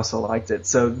reason I also liked it.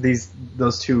 So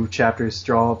those two chapters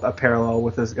draw a parallel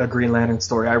with a Green Lantern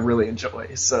story I really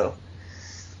enjoy. So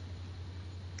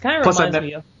kind of reminds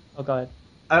me of. Oh, go ahead.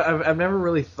 I've never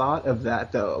really thought of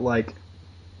that though. Like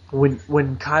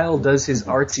when Kyle does his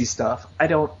artsy stuff, I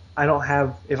don't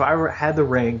have. If I had the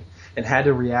ring and had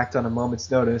to react on a moment's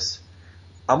notice,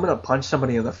 I'm gonna punch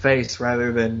somebody in the face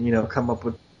rather than come up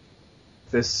with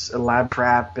this elaborate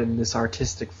trap and this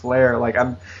artistic flair. Like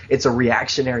it's a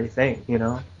reactionary thing,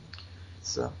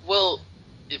 So well,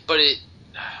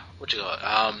 what you call it?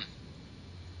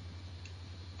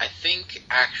 I think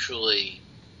actually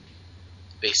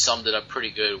they summed it up pretty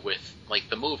good with like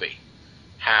the movie,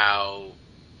 how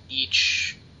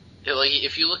each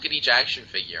if you look at each action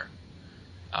figure,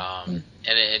 and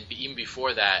even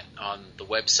before that on the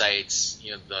websites,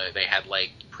 they had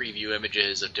like preview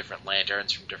images of different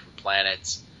lanterns from different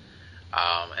planets,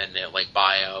 and their like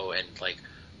bio and like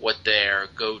what their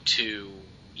go-to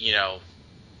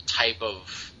type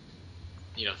of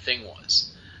thing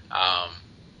was,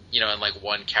 and like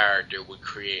one character would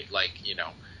create like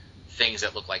things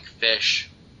that look like fish.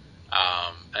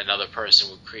 Another person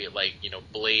would create like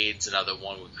blades. Another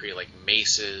one would create like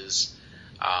maces.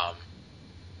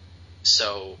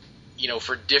 So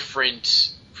for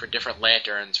different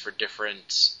lanterns, for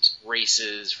different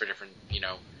races, for different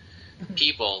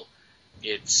people,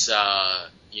 it's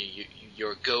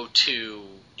your go-to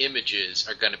images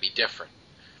are going to be different.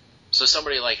 So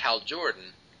somebody like Hal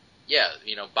Jordan, yeah,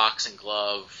 boxing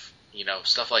glove,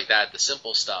 stuff like that, the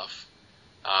simple stuff.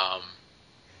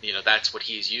 That's what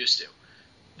he's used to.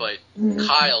 But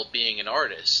Kyle, being an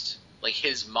artist, like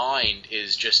his mind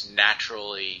is just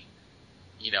naturally,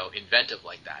 inventive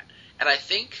like that. And I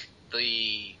think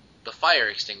the fire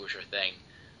extinguisher thing,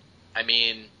 I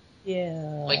mean,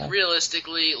 yeah, like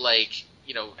realistically, like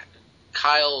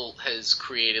Kyle has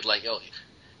created like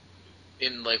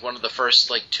in like one of the first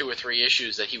like 2 or 3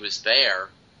 issues that he was there,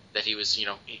 that he was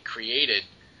he created.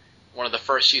 One of the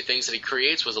first few things that he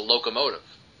creates was a locomotive.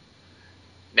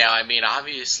 Now, I mean,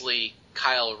 obviously,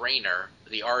 Kyle Rayner,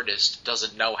 the artist,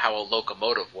 doesn't know how a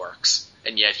locomotive works,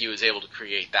 and yet he was able to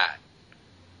create that.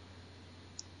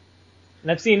 And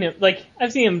I've seen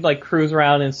him cruise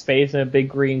around in space in a big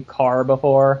green car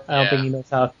before. I don't think he knows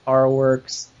how a car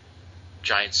works.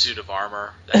 Giant suit of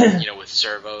armor, that, with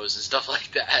servos and stuff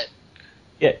like that.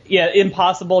 Yeah,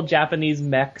 impossible Japanese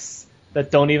mechs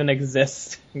that don't even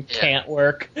exist and can't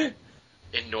work.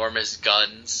 Enormous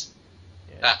guns.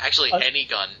 Actually, any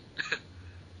gun.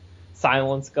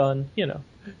 Silence gun,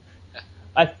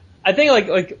 I think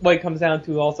like what it comes down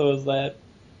to also is that,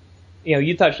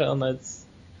 you touched on this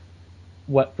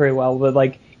pretty well, but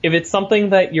like if it's something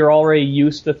that you're already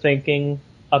used to thinking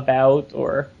about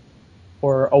or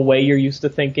a way you're used to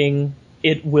thinking,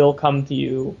 it will come to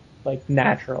you like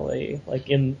naturally, like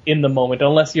in the moment,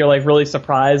 unless you're like really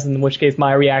surprised, in which case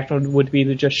my reaction would be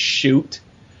to just shoot.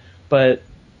 But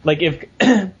like if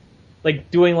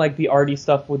like doing like the arty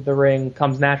stuff with the ring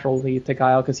comes naturally to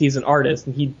Kyle because he's an artist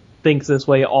and he thinks this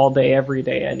way all day, every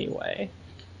day anyway.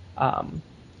 What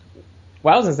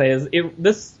I was gonna say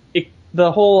is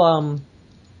the whole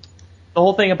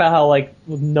thing about how like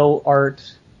no art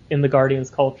in the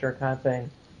Guardians culture kind of thing.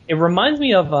 It reminds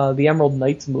me of the Emerald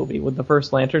Knights movie with the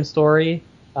first Lantern story.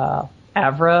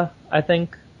 Avra, I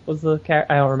think, was the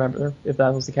I don't remember if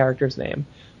that was the character's name,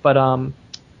 but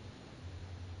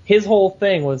his whole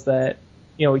thing was that,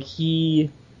 he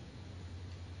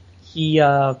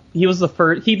was the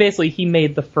first, he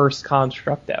made the first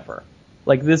construct ever.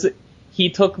 Like this, he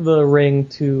took the ring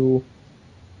to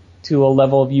a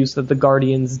level of use that the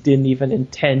Guardians didn't even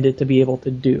intend it to be able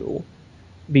to do,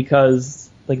 because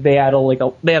like they had a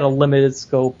limited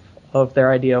scope of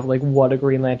their idea of like what a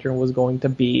Green Lantern was going to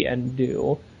be and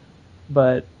do.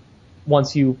 But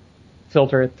once you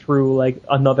filter it through like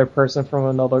another person from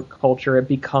another culture, it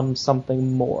becomes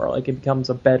something more. Like it becomes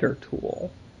a better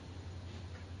tool.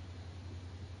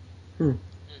 I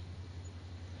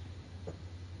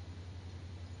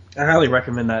highly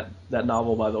recommend that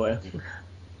novel, by the way.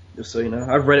 Just so you know,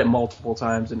 I've read it multiple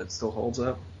times and it still holds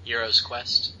up. Hero's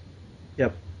Quest.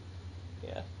 Yep.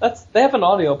 Yeah, they have an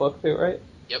audiobook too, right?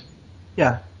 Yep.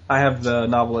 Yeah, I have the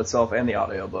novel itself and the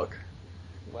audiobook.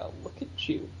 Well, look at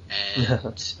you.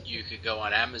 And you could go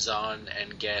on Amazon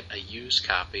and get a used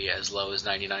copy as low as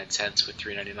 99 cents with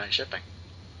 $3.99 shipping.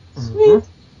 Sweet.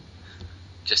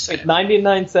 Just saying. Like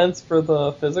 99 cents for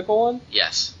the physical one?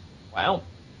 Yes. Wow.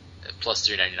 plus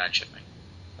 $3.99 shipping.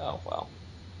 Oh well.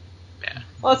 Yeah.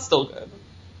 Well, that's still good.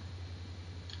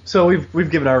 So we've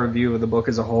given our review of the book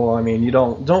as a whole. I mean, you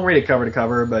don't read it cover to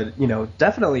cover, but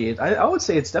definitely, I would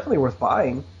say it's definitely worth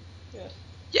buying.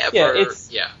 Yeah, it's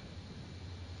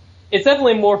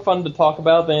definitely more fun to talk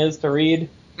about than it is to read.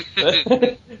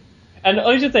 And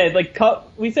I should say, like,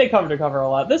 we say cover to cover a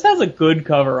lot. This has a good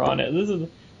cover on it. This is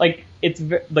like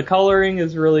the coloring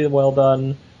is really well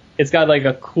done. It's got like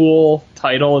a cool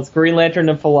title. It's Green Lantern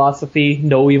and Philosophy.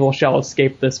 No evil shall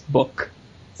escape this book.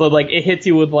 So like it hits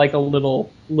you with like a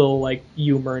little like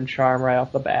humor and charm right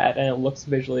off the bat, and it looks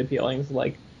visually appealing. So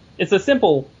like it's a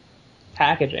simple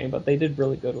packaging, but they did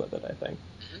really good with it. I think.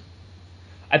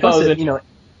 I thought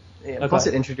plus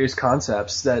it introduced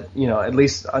concepts that at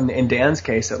least in Dan's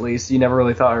case, at least you never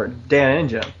really thought, or Dan and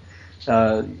Jim,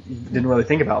 you didn't really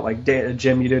think about. Like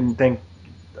Jim, you didn't think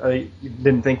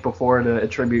before to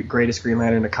attribute Greatest Green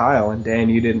Lantern to Kyle, and Dan,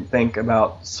 you didn't think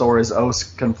about Sora's oaths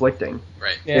conflicting.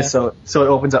 Right. Yeah. And so it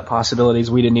opens up possibilities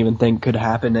we didn't even think could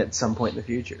happen at some point in the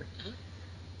future. Mm-hmm.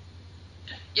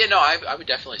 Yeah, no, I would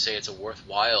definitely say it's a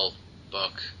worthwhile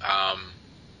book.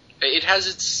 It has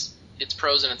its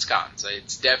pros and its cons.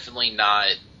 It's definitely not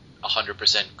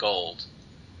 100% gold,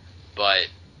 but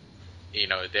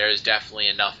there's definitely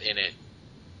enough in it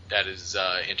that is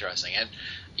interesting. And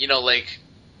like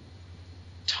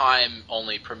time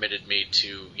only permitted me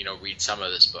to read some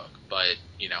of this book, but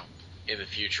in the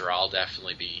future I'll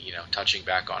definitely be touching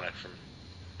back on it from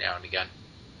now and again.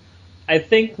 I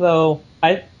think though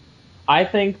I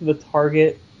think the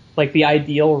target, like the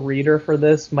ideal reader for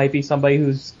this, might be somebody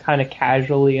who's kind of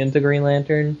casually into Green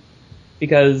Lantern,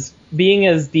 because being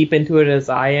as deep into it as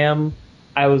I am,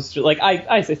 I was just, like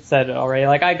I said it already,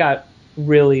 like I got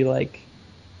really like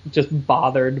just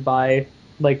bothered by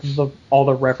like all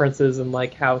the references and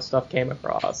like how stuff came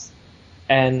across,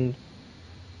 and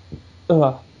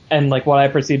like what I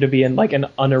perceive to be in like an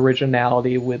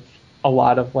unoriginality with a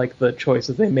lot of like the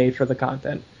choices they made for the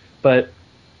content,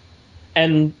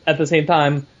 and at the same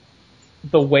time,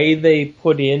 the way they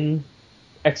put in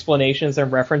explanations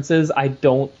and references, I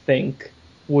don't think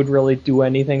would really do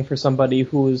anything for somebody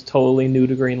who is totally new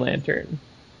to Green Lantern.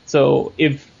 So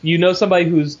if you know somebody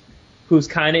who's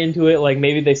kind of into it, like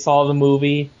maybe they saw the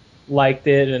movie, liked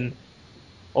it, and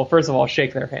well, first of all,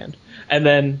 shake their hand, and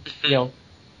then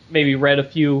maybe read a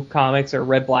few comics or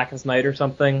read Blackest Night or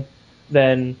something,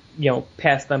 then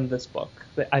pass them this book.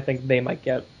 I think they might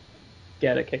get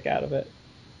a kick out of it.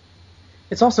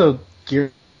 It's also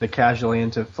geared casually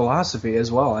into philosophy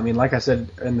as well. I mean, like I said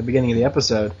in the beginning of the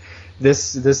episode,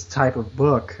 this type of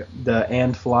book, the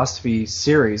And Philosophy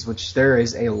series, which there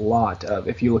is a lot of.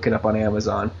 If you look it up on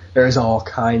Amazon, there's all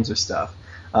kinds of stuff.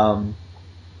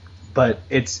 But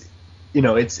it's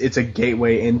a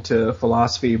gateway into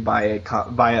philosophy via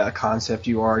a concept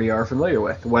you already are familiar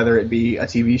with, whether it be a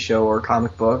TV show or a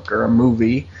comic book or a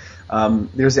movie. I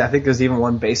think there's even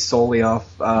one based solely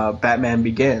off Batman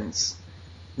Begins,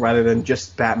 rather than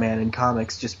just Batman in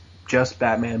comics, just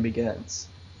Batman Begins.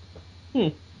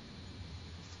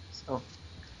 So,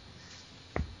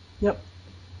 yep.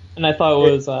 And I thought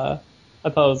it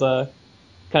was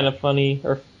kind of funny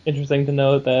or interesting to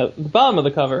note that at the bottom of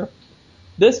the cover,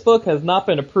 this book has not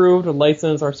been approved or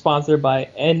licensed or sponsored by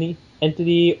any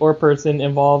entity or person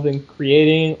involved in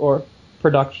creating or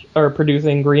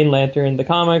producing Green Lantern, the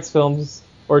comics, films,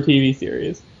 or TV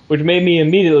series, which made me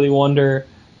immediately wonder,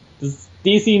 does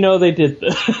DC know they did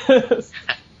this?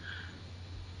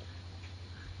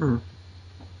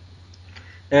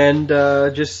 And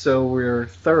just so we're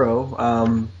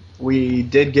thorough, we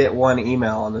did get one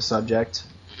email on the subject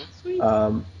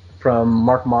from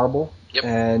Mark Marble. Yep.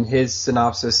 And his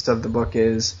synopsis of the book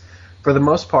is, for the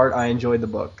most part, I enjoyed the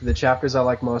book. The chapters I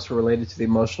liked most were related to the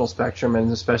emotional spectrum,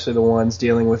 and especially the ones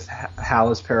dealing with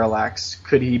Hal's parallax,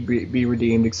 could he be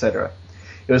redeemed, etc.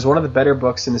 It was one of the better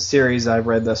books in the series I've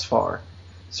read thus far.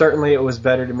 Certainly it was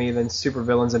better to me than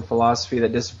Supervillains and Philosophy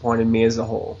that disappointed me as a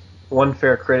whole. One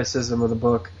fair criticism of the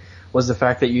book was the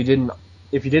fact that if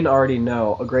you didn't already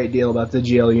know a great deal about the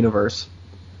GL universe,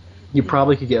 you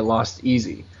probably could get lost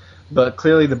easy. But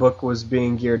clearly the book was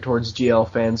being geared towards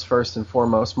GL fans first and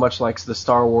foremost, much like the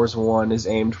Star Wars one is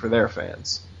aimed for their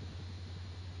fans.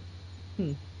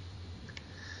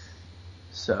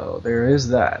 So there is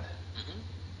that.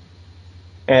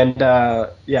 And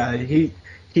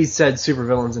he said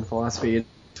Supervillains and Philosophy.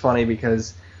 It's funny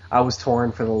because I was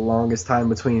torn for the longest time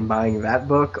between buying that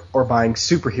book or buying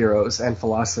Superheroes and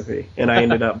Philosophy. And I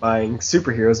ended up buying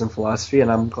Superheroes and Philosophy,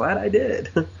 and I'm glad I did.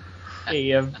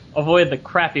 Hey, avoid the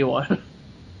crappy one.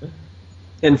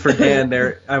 And for Dan,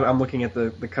 I'm looking at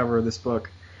the cover of this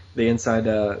book. the inside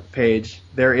page.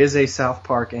 There is a South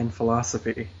Park and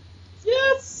philosophy.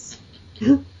 Yes.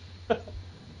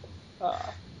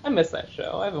 I miss that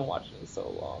show. I haven't watched it in so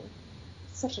long.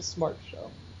 It's such a smart show.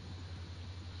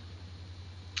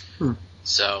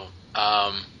 So,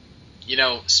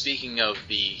 speaking of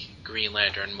the Green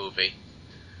Lantern movie,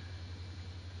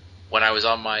 when I was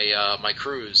on my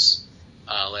cruise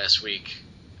last week,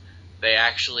 they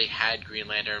actually had Green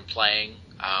Lantern playing.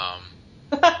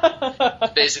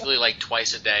 Basically, like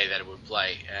twice a day that it would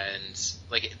play, and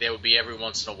like there would be every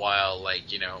once in a while, like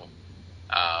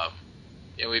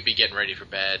we'd be getting ready for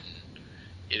bed, and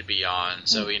it'd be on.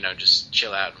 So just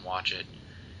chill out and watch it.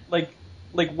 Like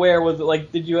where was it?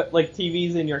 Like, did you like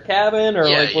TVs in your cabin, or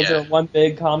Yeah, was yeah. there one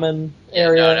big common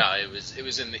area? No, it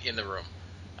was in the room.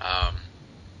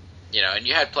 And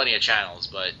you had plenty of channels,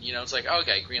 but it's like,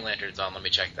 okay, Green Lantern's on, let me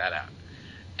check that out.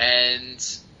 And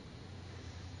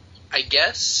I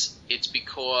guess it's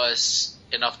because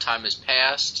enough time has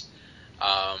passed,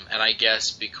 and I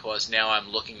guess because now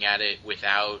I'm looking at it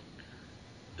without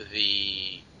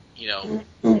the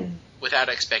without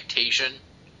expectation.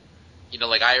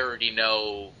 Like I already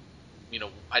know,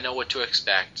 I know what to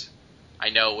expect. I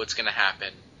know what's going to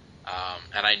happen,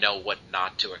 and I know what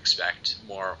not to expect.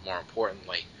 More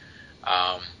importantly,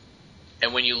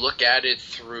 and when you look at it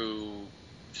through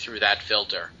that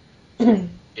filter,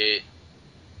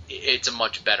 it's a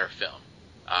much better film.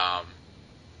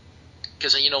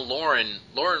 Because Lauren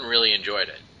really enjoyed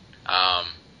it.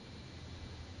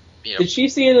 Did she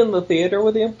see it in the theater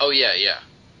with you? Oh yeah.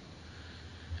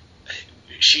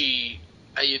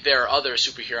 There are other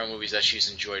superhero movies that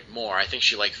she's enjoyed more. I think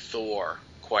she liked Thor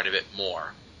quite a bit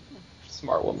more.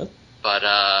 Smart woman. But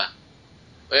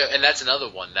and that's another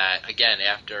one that again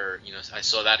after I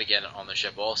saw that again on the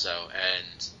ship also,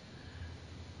 and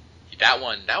that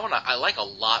one I like a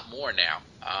lot more now.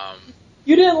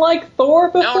 You didn't like Thor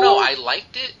before? No, I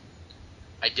liked it.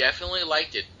 I definitely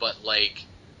liked it, but like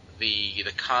the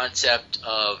concept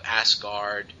of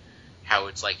Asgard, how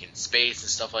it's like in space and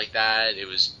stuff like that, it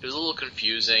was a little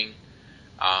confusing,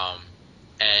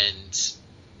 and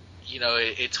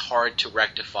it's hard to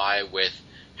rectify with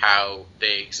how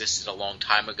they existed a long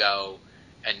time ago,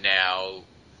 and now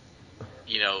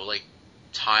like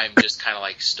time just kind of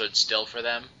like stood still for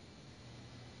them.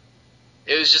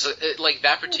 It was just like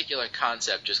that particular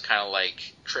concept just kind of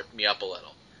like tripped me up a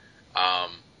little.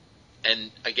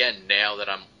 And again, now that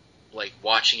I'm like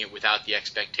watching it without the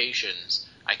expectations,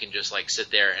 I can just like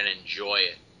sit there and enjoy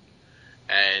it.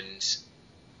 And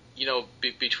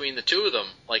between the two of them,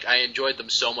 like I enjoyed them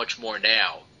so much more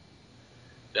now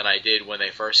than I did when they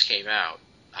first came out,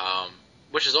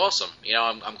 which is awesome.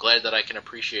 I'm glad that I can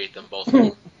appreciate them both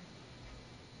more.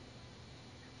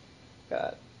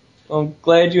 God. I'm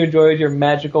glad you enjoyed your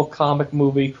magical comic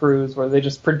movie cruise where they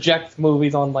just project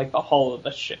movies on like the hull of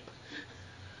the ship.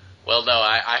 Well, no,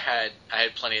 I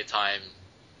had plenty of time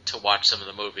to watch some of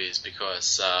the movies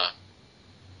because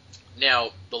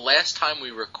now the last time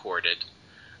we recorded,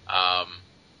 I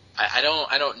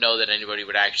don't know that anybody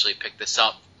would actually pick this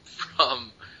up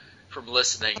from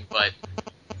listening, but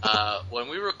when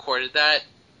we recorded that,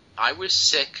 I was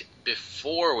sick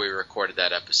before we recorded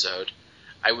that episode.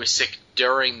 I was sick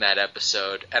during that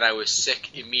episode, and I was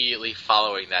sick immediately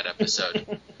following that episode.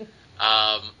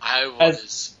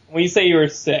 When you say you were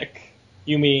sick,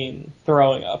 you mean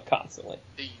throwing up constantly.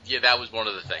 Yeah, that was one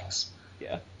of the things.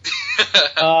 Yeah.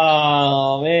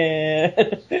 Oh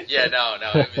man. Yeah, no,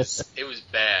 it was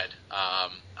bad. I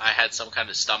had some kind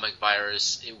of stomach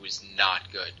virus. It was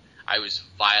not good. I was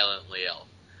violently ill.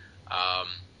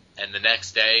 And the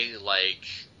next day,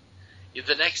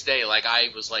 I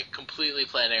was like completely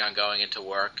planning on going into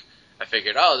work. I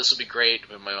figured, this will be great.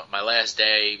 My last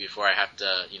day before I have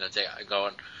to,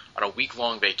 go on a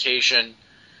week-long vacation.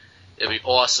 It'll be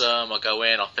awesome. I'll go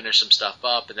in, I'll finish some stuff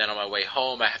up, and then on my way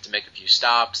home, I have to make a few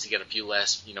stops to get a few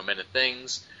last, minute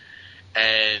things.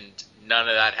 And none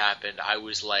of that happened. I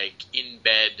was like in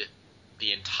bed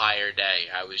the entire day.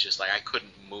 I was just like, I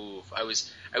couldn't move. I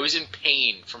was in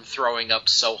pain from throwing up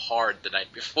so hard the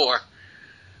night before.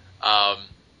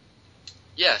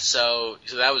 So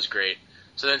that was great.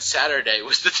 So then Saturday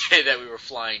was the day that we were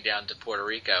flying down to Puerto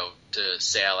Rico to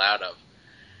sail out of.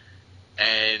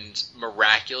 And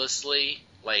miraculously,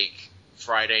 like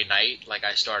Friday night, like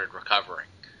I started recovering.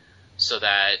 So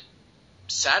that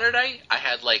Saturday I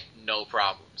had like no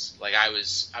problems. Like I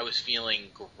was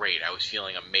feeling great. I was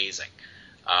feeling amazing.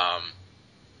 And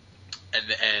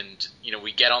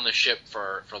we get on the ship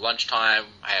for lunchtime.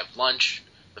 I have lunch,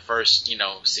 the first,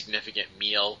 significant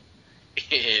meal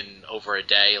in over a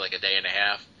day, like a day and a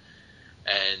half.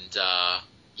 And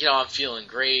I'm feeling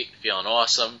great, feeling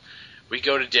awesome. We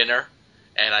go to dinner,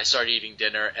 and I start eating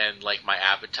dinner, and, like, my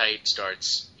appetite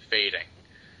starts fading.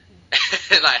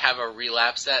 And I have a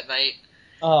relapse that night.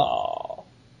 Oh.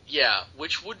 Yeah,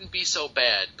 which wouldn't be so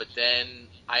bad, but then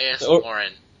I asked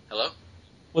Lauren... Hello?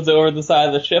 Was it over the side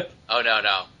of the ship? Oh,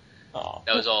 no. Oh.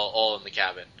 That was all in the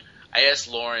cabin. I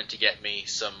asked Lauren to get me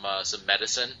some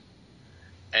medicine,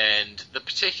 and the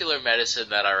particular medicine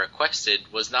that I requested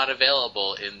was not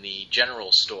available in the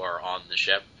general store on the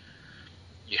ship.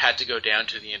 You had to go down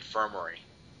to the infirmary.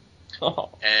 Oh.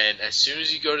 And as soon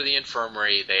as you go to the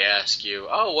infirmary, they ask you,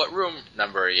 "Oh, what room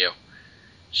number are you?"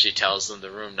 She tells them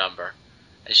the room number.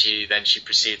 And she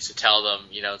proceeds to tell them,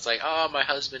 it's like, "Oh, my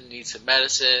husband needs some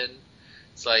medicine."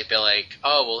 It's like, they're like,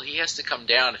 "Oh, well, he has to come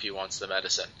down if he wants the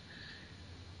medicine."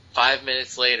 5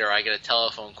 minutes later, I get a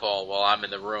telephone call while I'm in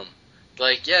the room. They're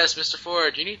like, "Yes, Mr.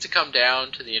 Ford, you need to come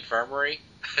down to the infirmary."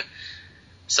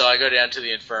 So I go down to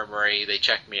the infirmary, they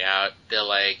check me out. They're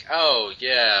like, "Oh,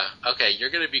 yeah, okay, you're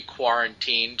going to be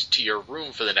quarantined to your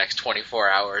room for the next 24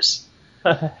 hours.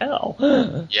 Hell.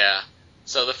 Yeah.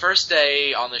 So the first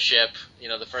day on the ship,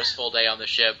 the first full day on the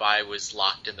ship, I was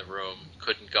locked in the room,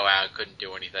 couldn't go out, couldn't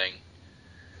do anything.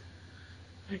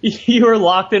 You were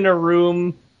locked in a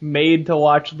room made to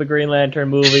watch the Green Lantern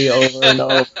movie over and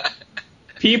over.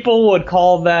 People would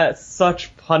call that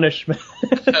such punishment.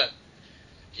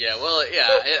 Yeah, well,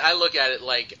 yeah, I look at it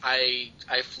like I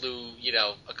flew,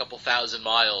 a couple thousand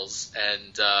miles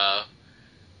and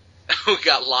we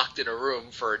got locked in a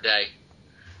room for a day.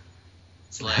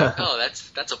 It's like, oh,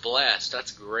 that's a blast.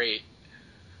 That's great.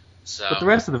 So, but the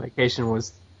rest of the vacation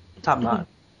was top notch.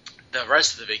 The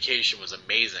rest of the vacation was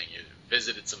amazing. You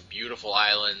visited some beautiful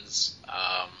islands.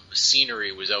 The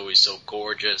scenery was always so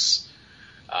gorgeous.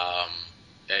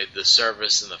 The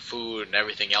service and the food and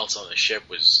everything else on the ship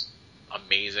was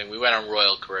amazing. We went on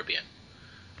Royal Caribbean.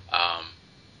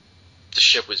 The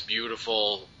ship was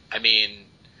beautiful. I mean,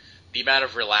 the amount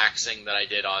of relaxing that I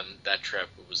did on that trip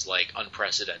was like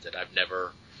unprecedented. I've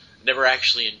never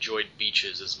actually enjoyed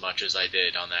beaches as much as I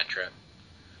did on that trip.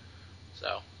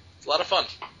 So, it's a lot of fun.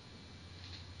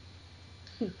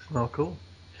 Oh, cool.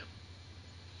 Yep.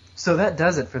 So that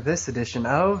does it for this edition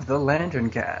of the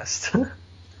LanternCast.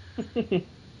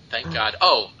 Thank God.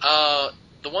 Oh,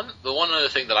 the one other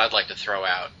thing that I'd like to throw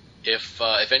out, if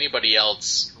anybody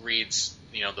else reads,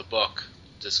 the book,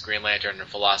 this Green Lantern and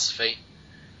Philosophy,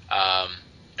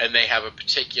 and they have a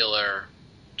particular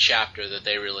chapter that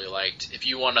they really liked, if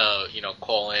you want to,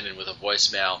 call in and with a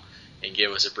voicemail and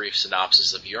give us a brief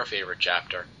synopsis of your favorite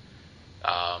chapter,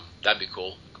 that'd be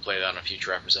cool. We could play that on a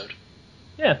future episode.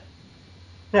 Yeah.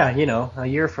 Yeah, a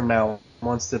year from now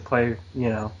wants to play,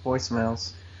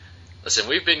 voicemails. Listen,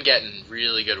 we've been getting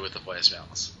really good with the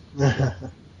voicemails.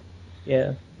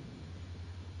 Yeah.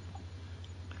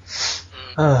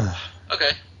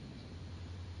 Okay.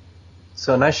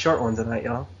 So, nice short one tonight,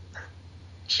 y'all.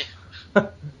 Yeah.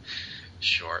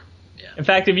 Short, yeah. In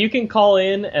fact, if you can call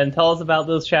in and tell us about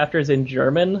those chapters in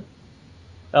German,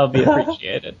 that would be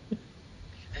appreciated.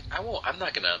 I'm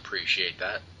not going to appreciate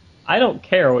that. I don't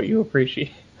care what you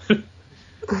appreciate.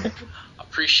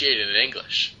 Appreciate it in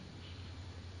English.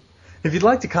 If you'd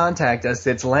like to contact us,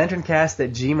 it's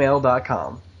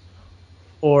lanterncast@gmail.com.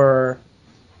 Or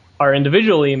our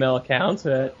individual email accounts,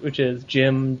 which is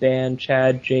Jim, Dan,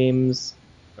 Chad, James,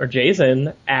 or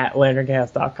Jason at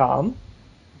lanterncast.com.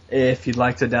 If you'd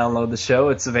like to download the show,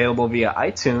 it's available via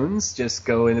iTunes. Just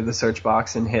go into the search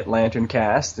box and hit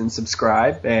LanternCast and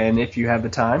subscribe. And if you have the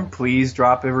time, please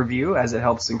drop a review, as it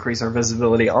helps increase our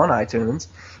visibility on iTunes.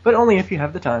 But only if you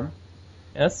have the time.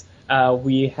 Yes.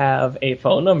 We have a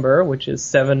phone number, which is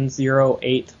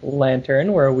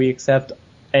 708-LANTERN, where we accept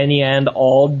any and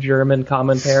all German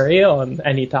commentary on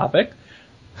any topic.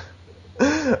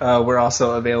 We're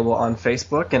also available on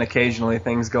Facebook, and occasionally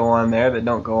things go on there that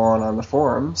don't go on the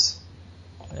forums.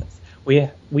 Yes. We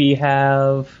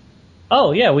have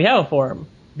a forum.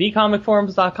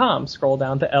 TheComicForums.com. Scroll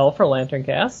down to L for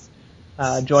LanternCast.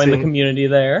 Join the community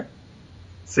there.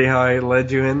 See how I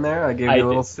led you in there? I gave you a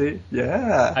little seat?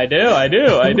 Yeah. I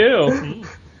do.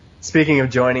 Speaking of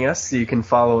joining us, you can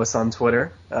follow us on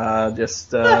Twitter. What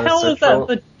the hell is that?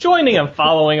 The joining and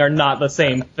following are not the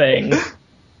same thing.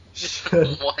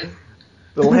 What?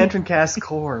 The LanternCast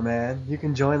Core, man. You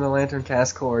can join the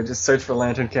LanternCast Core. Just search for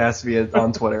LanternCast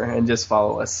on Twitter and just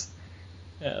follow us.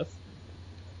 Yes.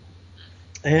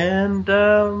 And we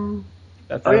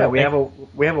have a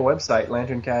website,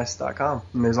 lanterncast.com,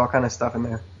 and there's all kind of stuff in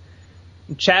there.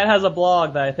 Chad has a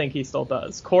blog that I think he still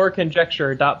does.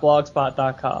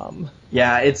 coreconjecture.blogspot.com.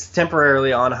 Yeah, it's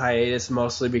temporarily on hiatus,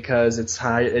 mostly because it's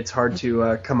hard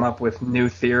to come up with new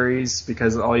theories,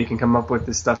 because all you can come up with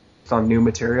is stuff on new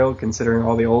material, considering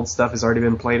all the old stuff has already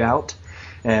been played out.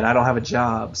 And I don't have a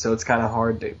job, so it's kind of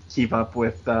hard to keep up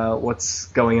with what's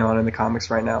going on in the comics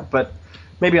right now. But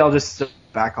maybe I'll just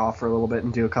back off for a little bit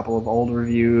and do a couple of old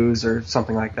reviews or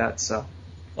something like that. So,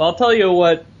 well, I'll tell you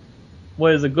what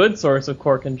is a good source of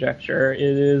core conjecture. It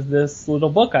is this little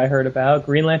book I heard about,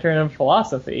 Green Lantern and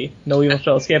Philosophy. No evil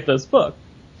shall escape this book.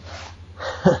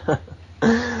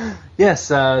 Yes,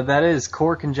 that is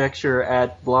core conjecture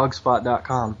at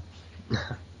blogspot.com.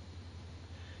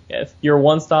 Yes, your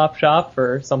one-stop shop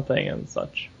for something and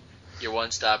such. Your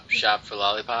one-stop shop for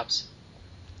lollipops?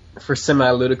 For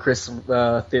semi-ludicrous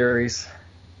theories.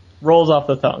 Rolls off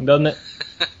the tongue, doesn't it?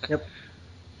 Yep.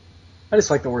 I just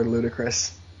like the word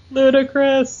ludicrous.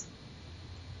 Ludicrous!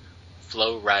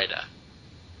 Flow Rida.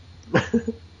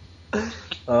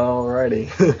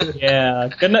 Alrighty. Yeah.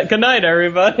 Good night,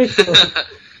 everybody.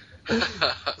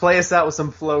 Play us out with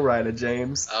some Flow Rida,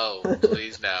 James. Oh,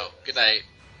 please no. Good night.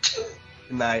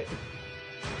 Good night.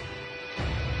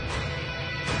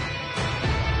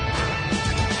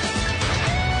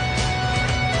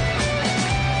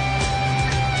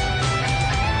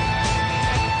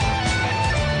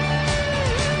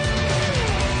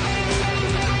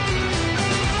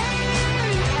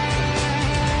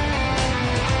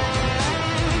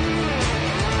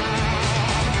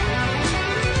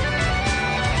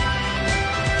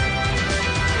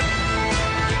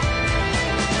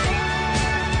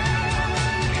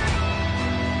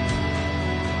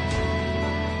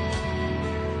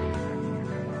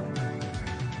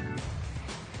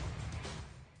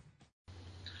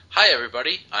 Hi,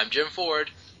 everybody. I'm Jim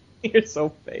Ford. You're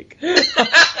so fake. That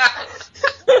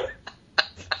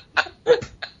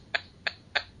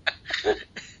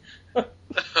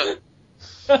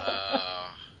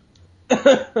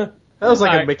was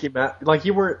like Alright. a Mickey Mouse. Like,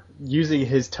 you weren't using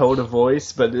his tone of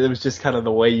voice, but it was just kind of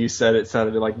the way you said it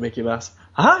sounded like Mickey Mouse.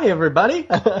 Hi, everybody. Hey,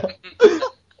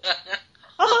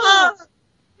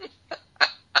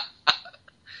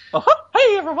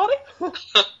 everybody.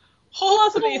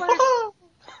 Philosophy.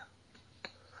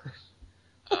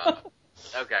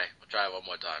 Okay, we'll try it one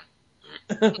more time.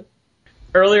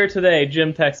 Earlier today,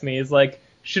 Jim texted me. He's like,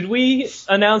 should we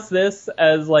announce this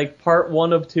as like part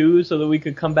 1 of 2 so that we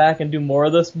could come back and do more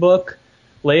of this book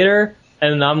later?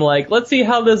 And I'm like, let's see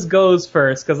how this goes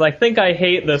first, because I think I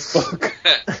hate this book.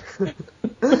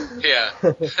 Yeah.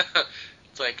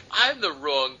 It's like, I'm the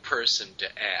wrong person to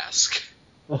ask.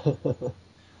 What?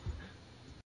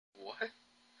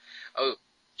 Oh,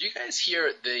 did you guys hear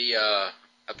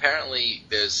apparently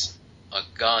there's a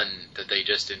gun that they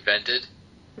just invented?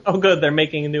 Oh, good, they're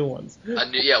making new ones.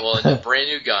 A brand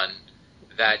new gun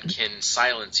that can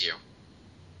silence you.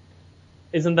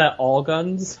 Isn't that all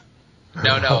guns?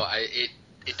 No,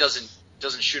 it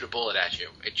doesn't shoot a bullet at you.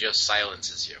 It just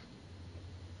silences you.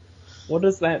 What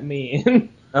does that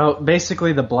mean? Oh,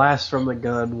 basically the blast from the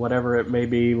gun, whatever it may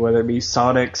be, whether it be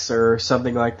sonics or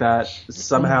something like that,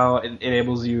 somehow it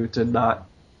enables you to not.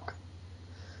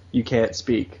 You can't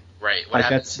speak. Right. What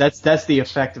Like happens? that's the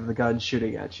effect of the gun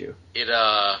shooting at you. It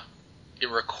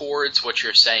records what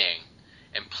you're saying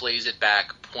and plays it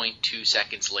back 0.2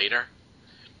 seconds later.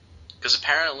 Because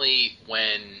apparently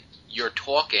when you're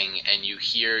talking and you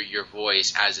hear your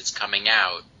voice as it's coming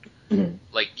out,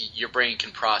 like your brain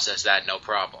can process that no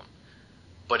problem.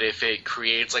 But if it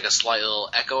creates like a slight little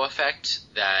echo effect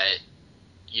that,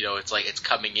 it's like it's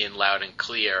coming in loud and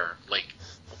clear, like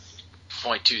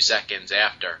 0.2 seconds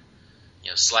after,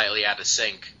 slightly out of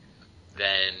sync,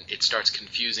 then it starts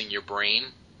confusing your brain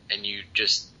and you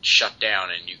just shut down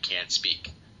and you can't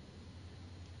speak.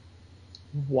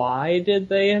 Why did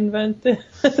they invent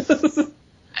this?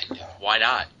 Why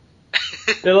not?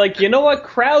 They're like, you know what?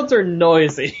 Crowds are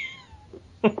noisy.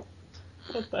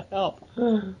 What the hell?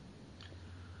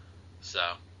 So,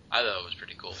 I thought it was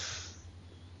pretty cool.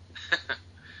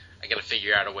 I gotta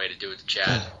figure out a way to do it to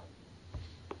Chad.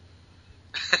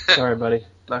 Sorry, buddy.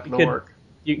 Not gonna work.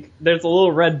 There's a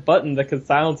little red button that can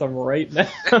silence them right now.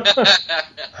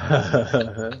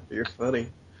 You're funny.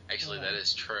 Actually, that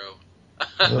is true.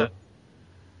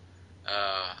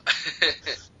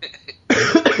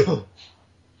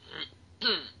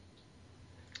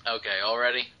 Okay, all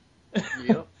ready?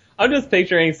 Yep. I'm just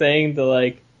picturing saying to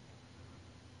like,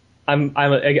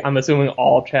 I'm assuming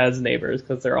all Chad's neighbors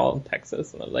because they're all in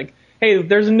Texas, and I'm like, hey,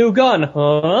 there's a new gun,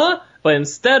 huh? But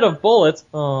instead of bullets,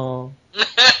 oh.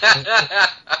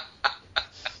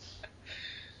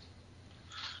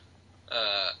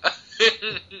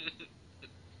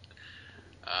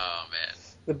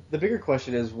 the bigger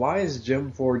question is, why is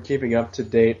Jim Ford keeping up to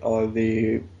date on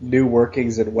the new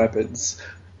workings and weapons?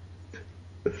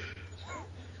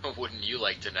 Wouldn't you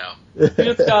like to know? You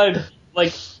just got,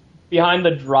 like, behind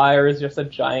the dryer is just a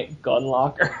giant gun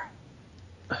locker.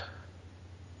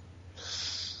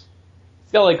 He's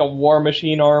got, like, a War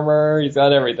Machine armor. He's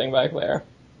got everything back there.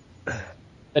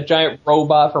 That giant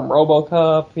robot from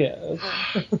RoboCop, yeah.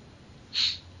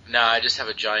 Nah, I just have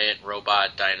a giant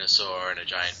robot dinosaur and a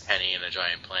giant penny and a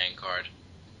giant playing card.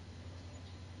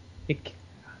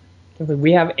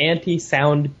 We have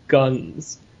anti-sound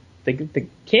guns. They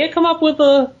can't come up with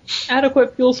a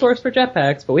adequate fuel source for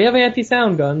jetpacks, but we have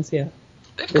anti-sound guns, yeah.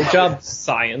 Good job,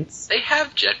 science. They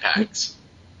have jetpacks.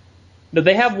 No,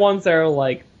 they have ones that are,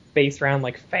 like, based around,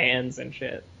 like, fans and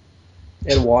shit.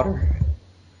 And water?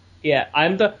 Yeah,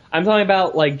 I'm talking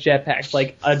about, like, jetpacks,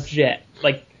 like a jet.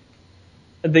 Like,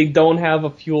 they don't have a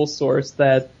fuel source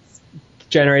that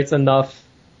generates enough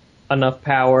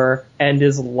power and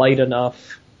is light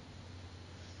enough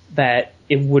that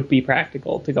it would be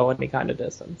practical to go any kind of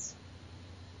distance.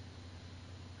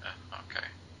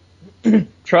 Okay.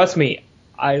 Trust me,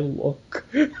 I look.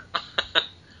 Because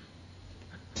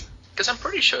I'm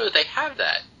pretty sure they have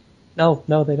that. No,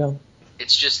 they don't.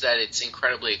 It's just that it's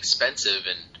incredibly expensive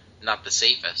and not the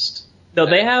safest. No,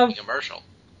 they have commercial.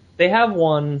 They have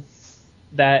one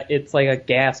that it's like a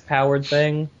gas-powered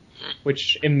thing,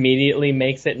 which immediately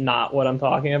makes it not what I'm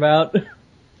talking about.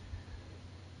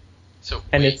 So,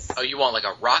 and wait, it's you want like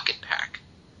a rocket pack?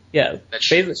 Yeah, that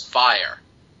shoots fire.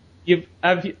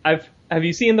 Have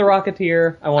you seen The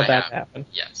Rocketeer? I want that to happen.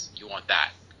 Yes, you want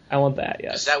that. I want that.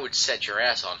 Yes, because that would set your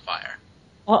ass on fire.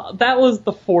 Well, that was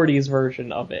the 40s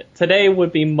version of it. Today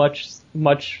would be much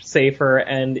safer,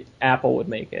 and Apple would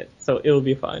make it, so it would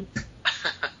be fine.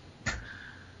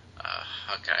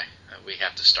 Okay, we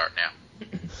have to start now.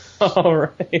 All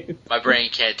right. My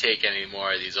brain can't take any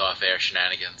more of these off-air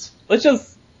shenanigans. Let's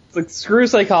just screw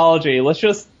psychology. Let's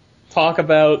just talk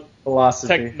about philosophy,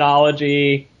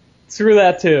 technology. Screw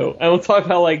that too, and we'll talk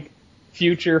about like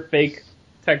future fake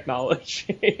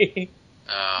technology.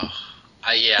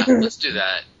 Yeah, let's do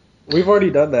that. We've already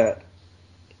done that.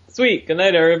 Sweet. Good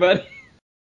night, everybody.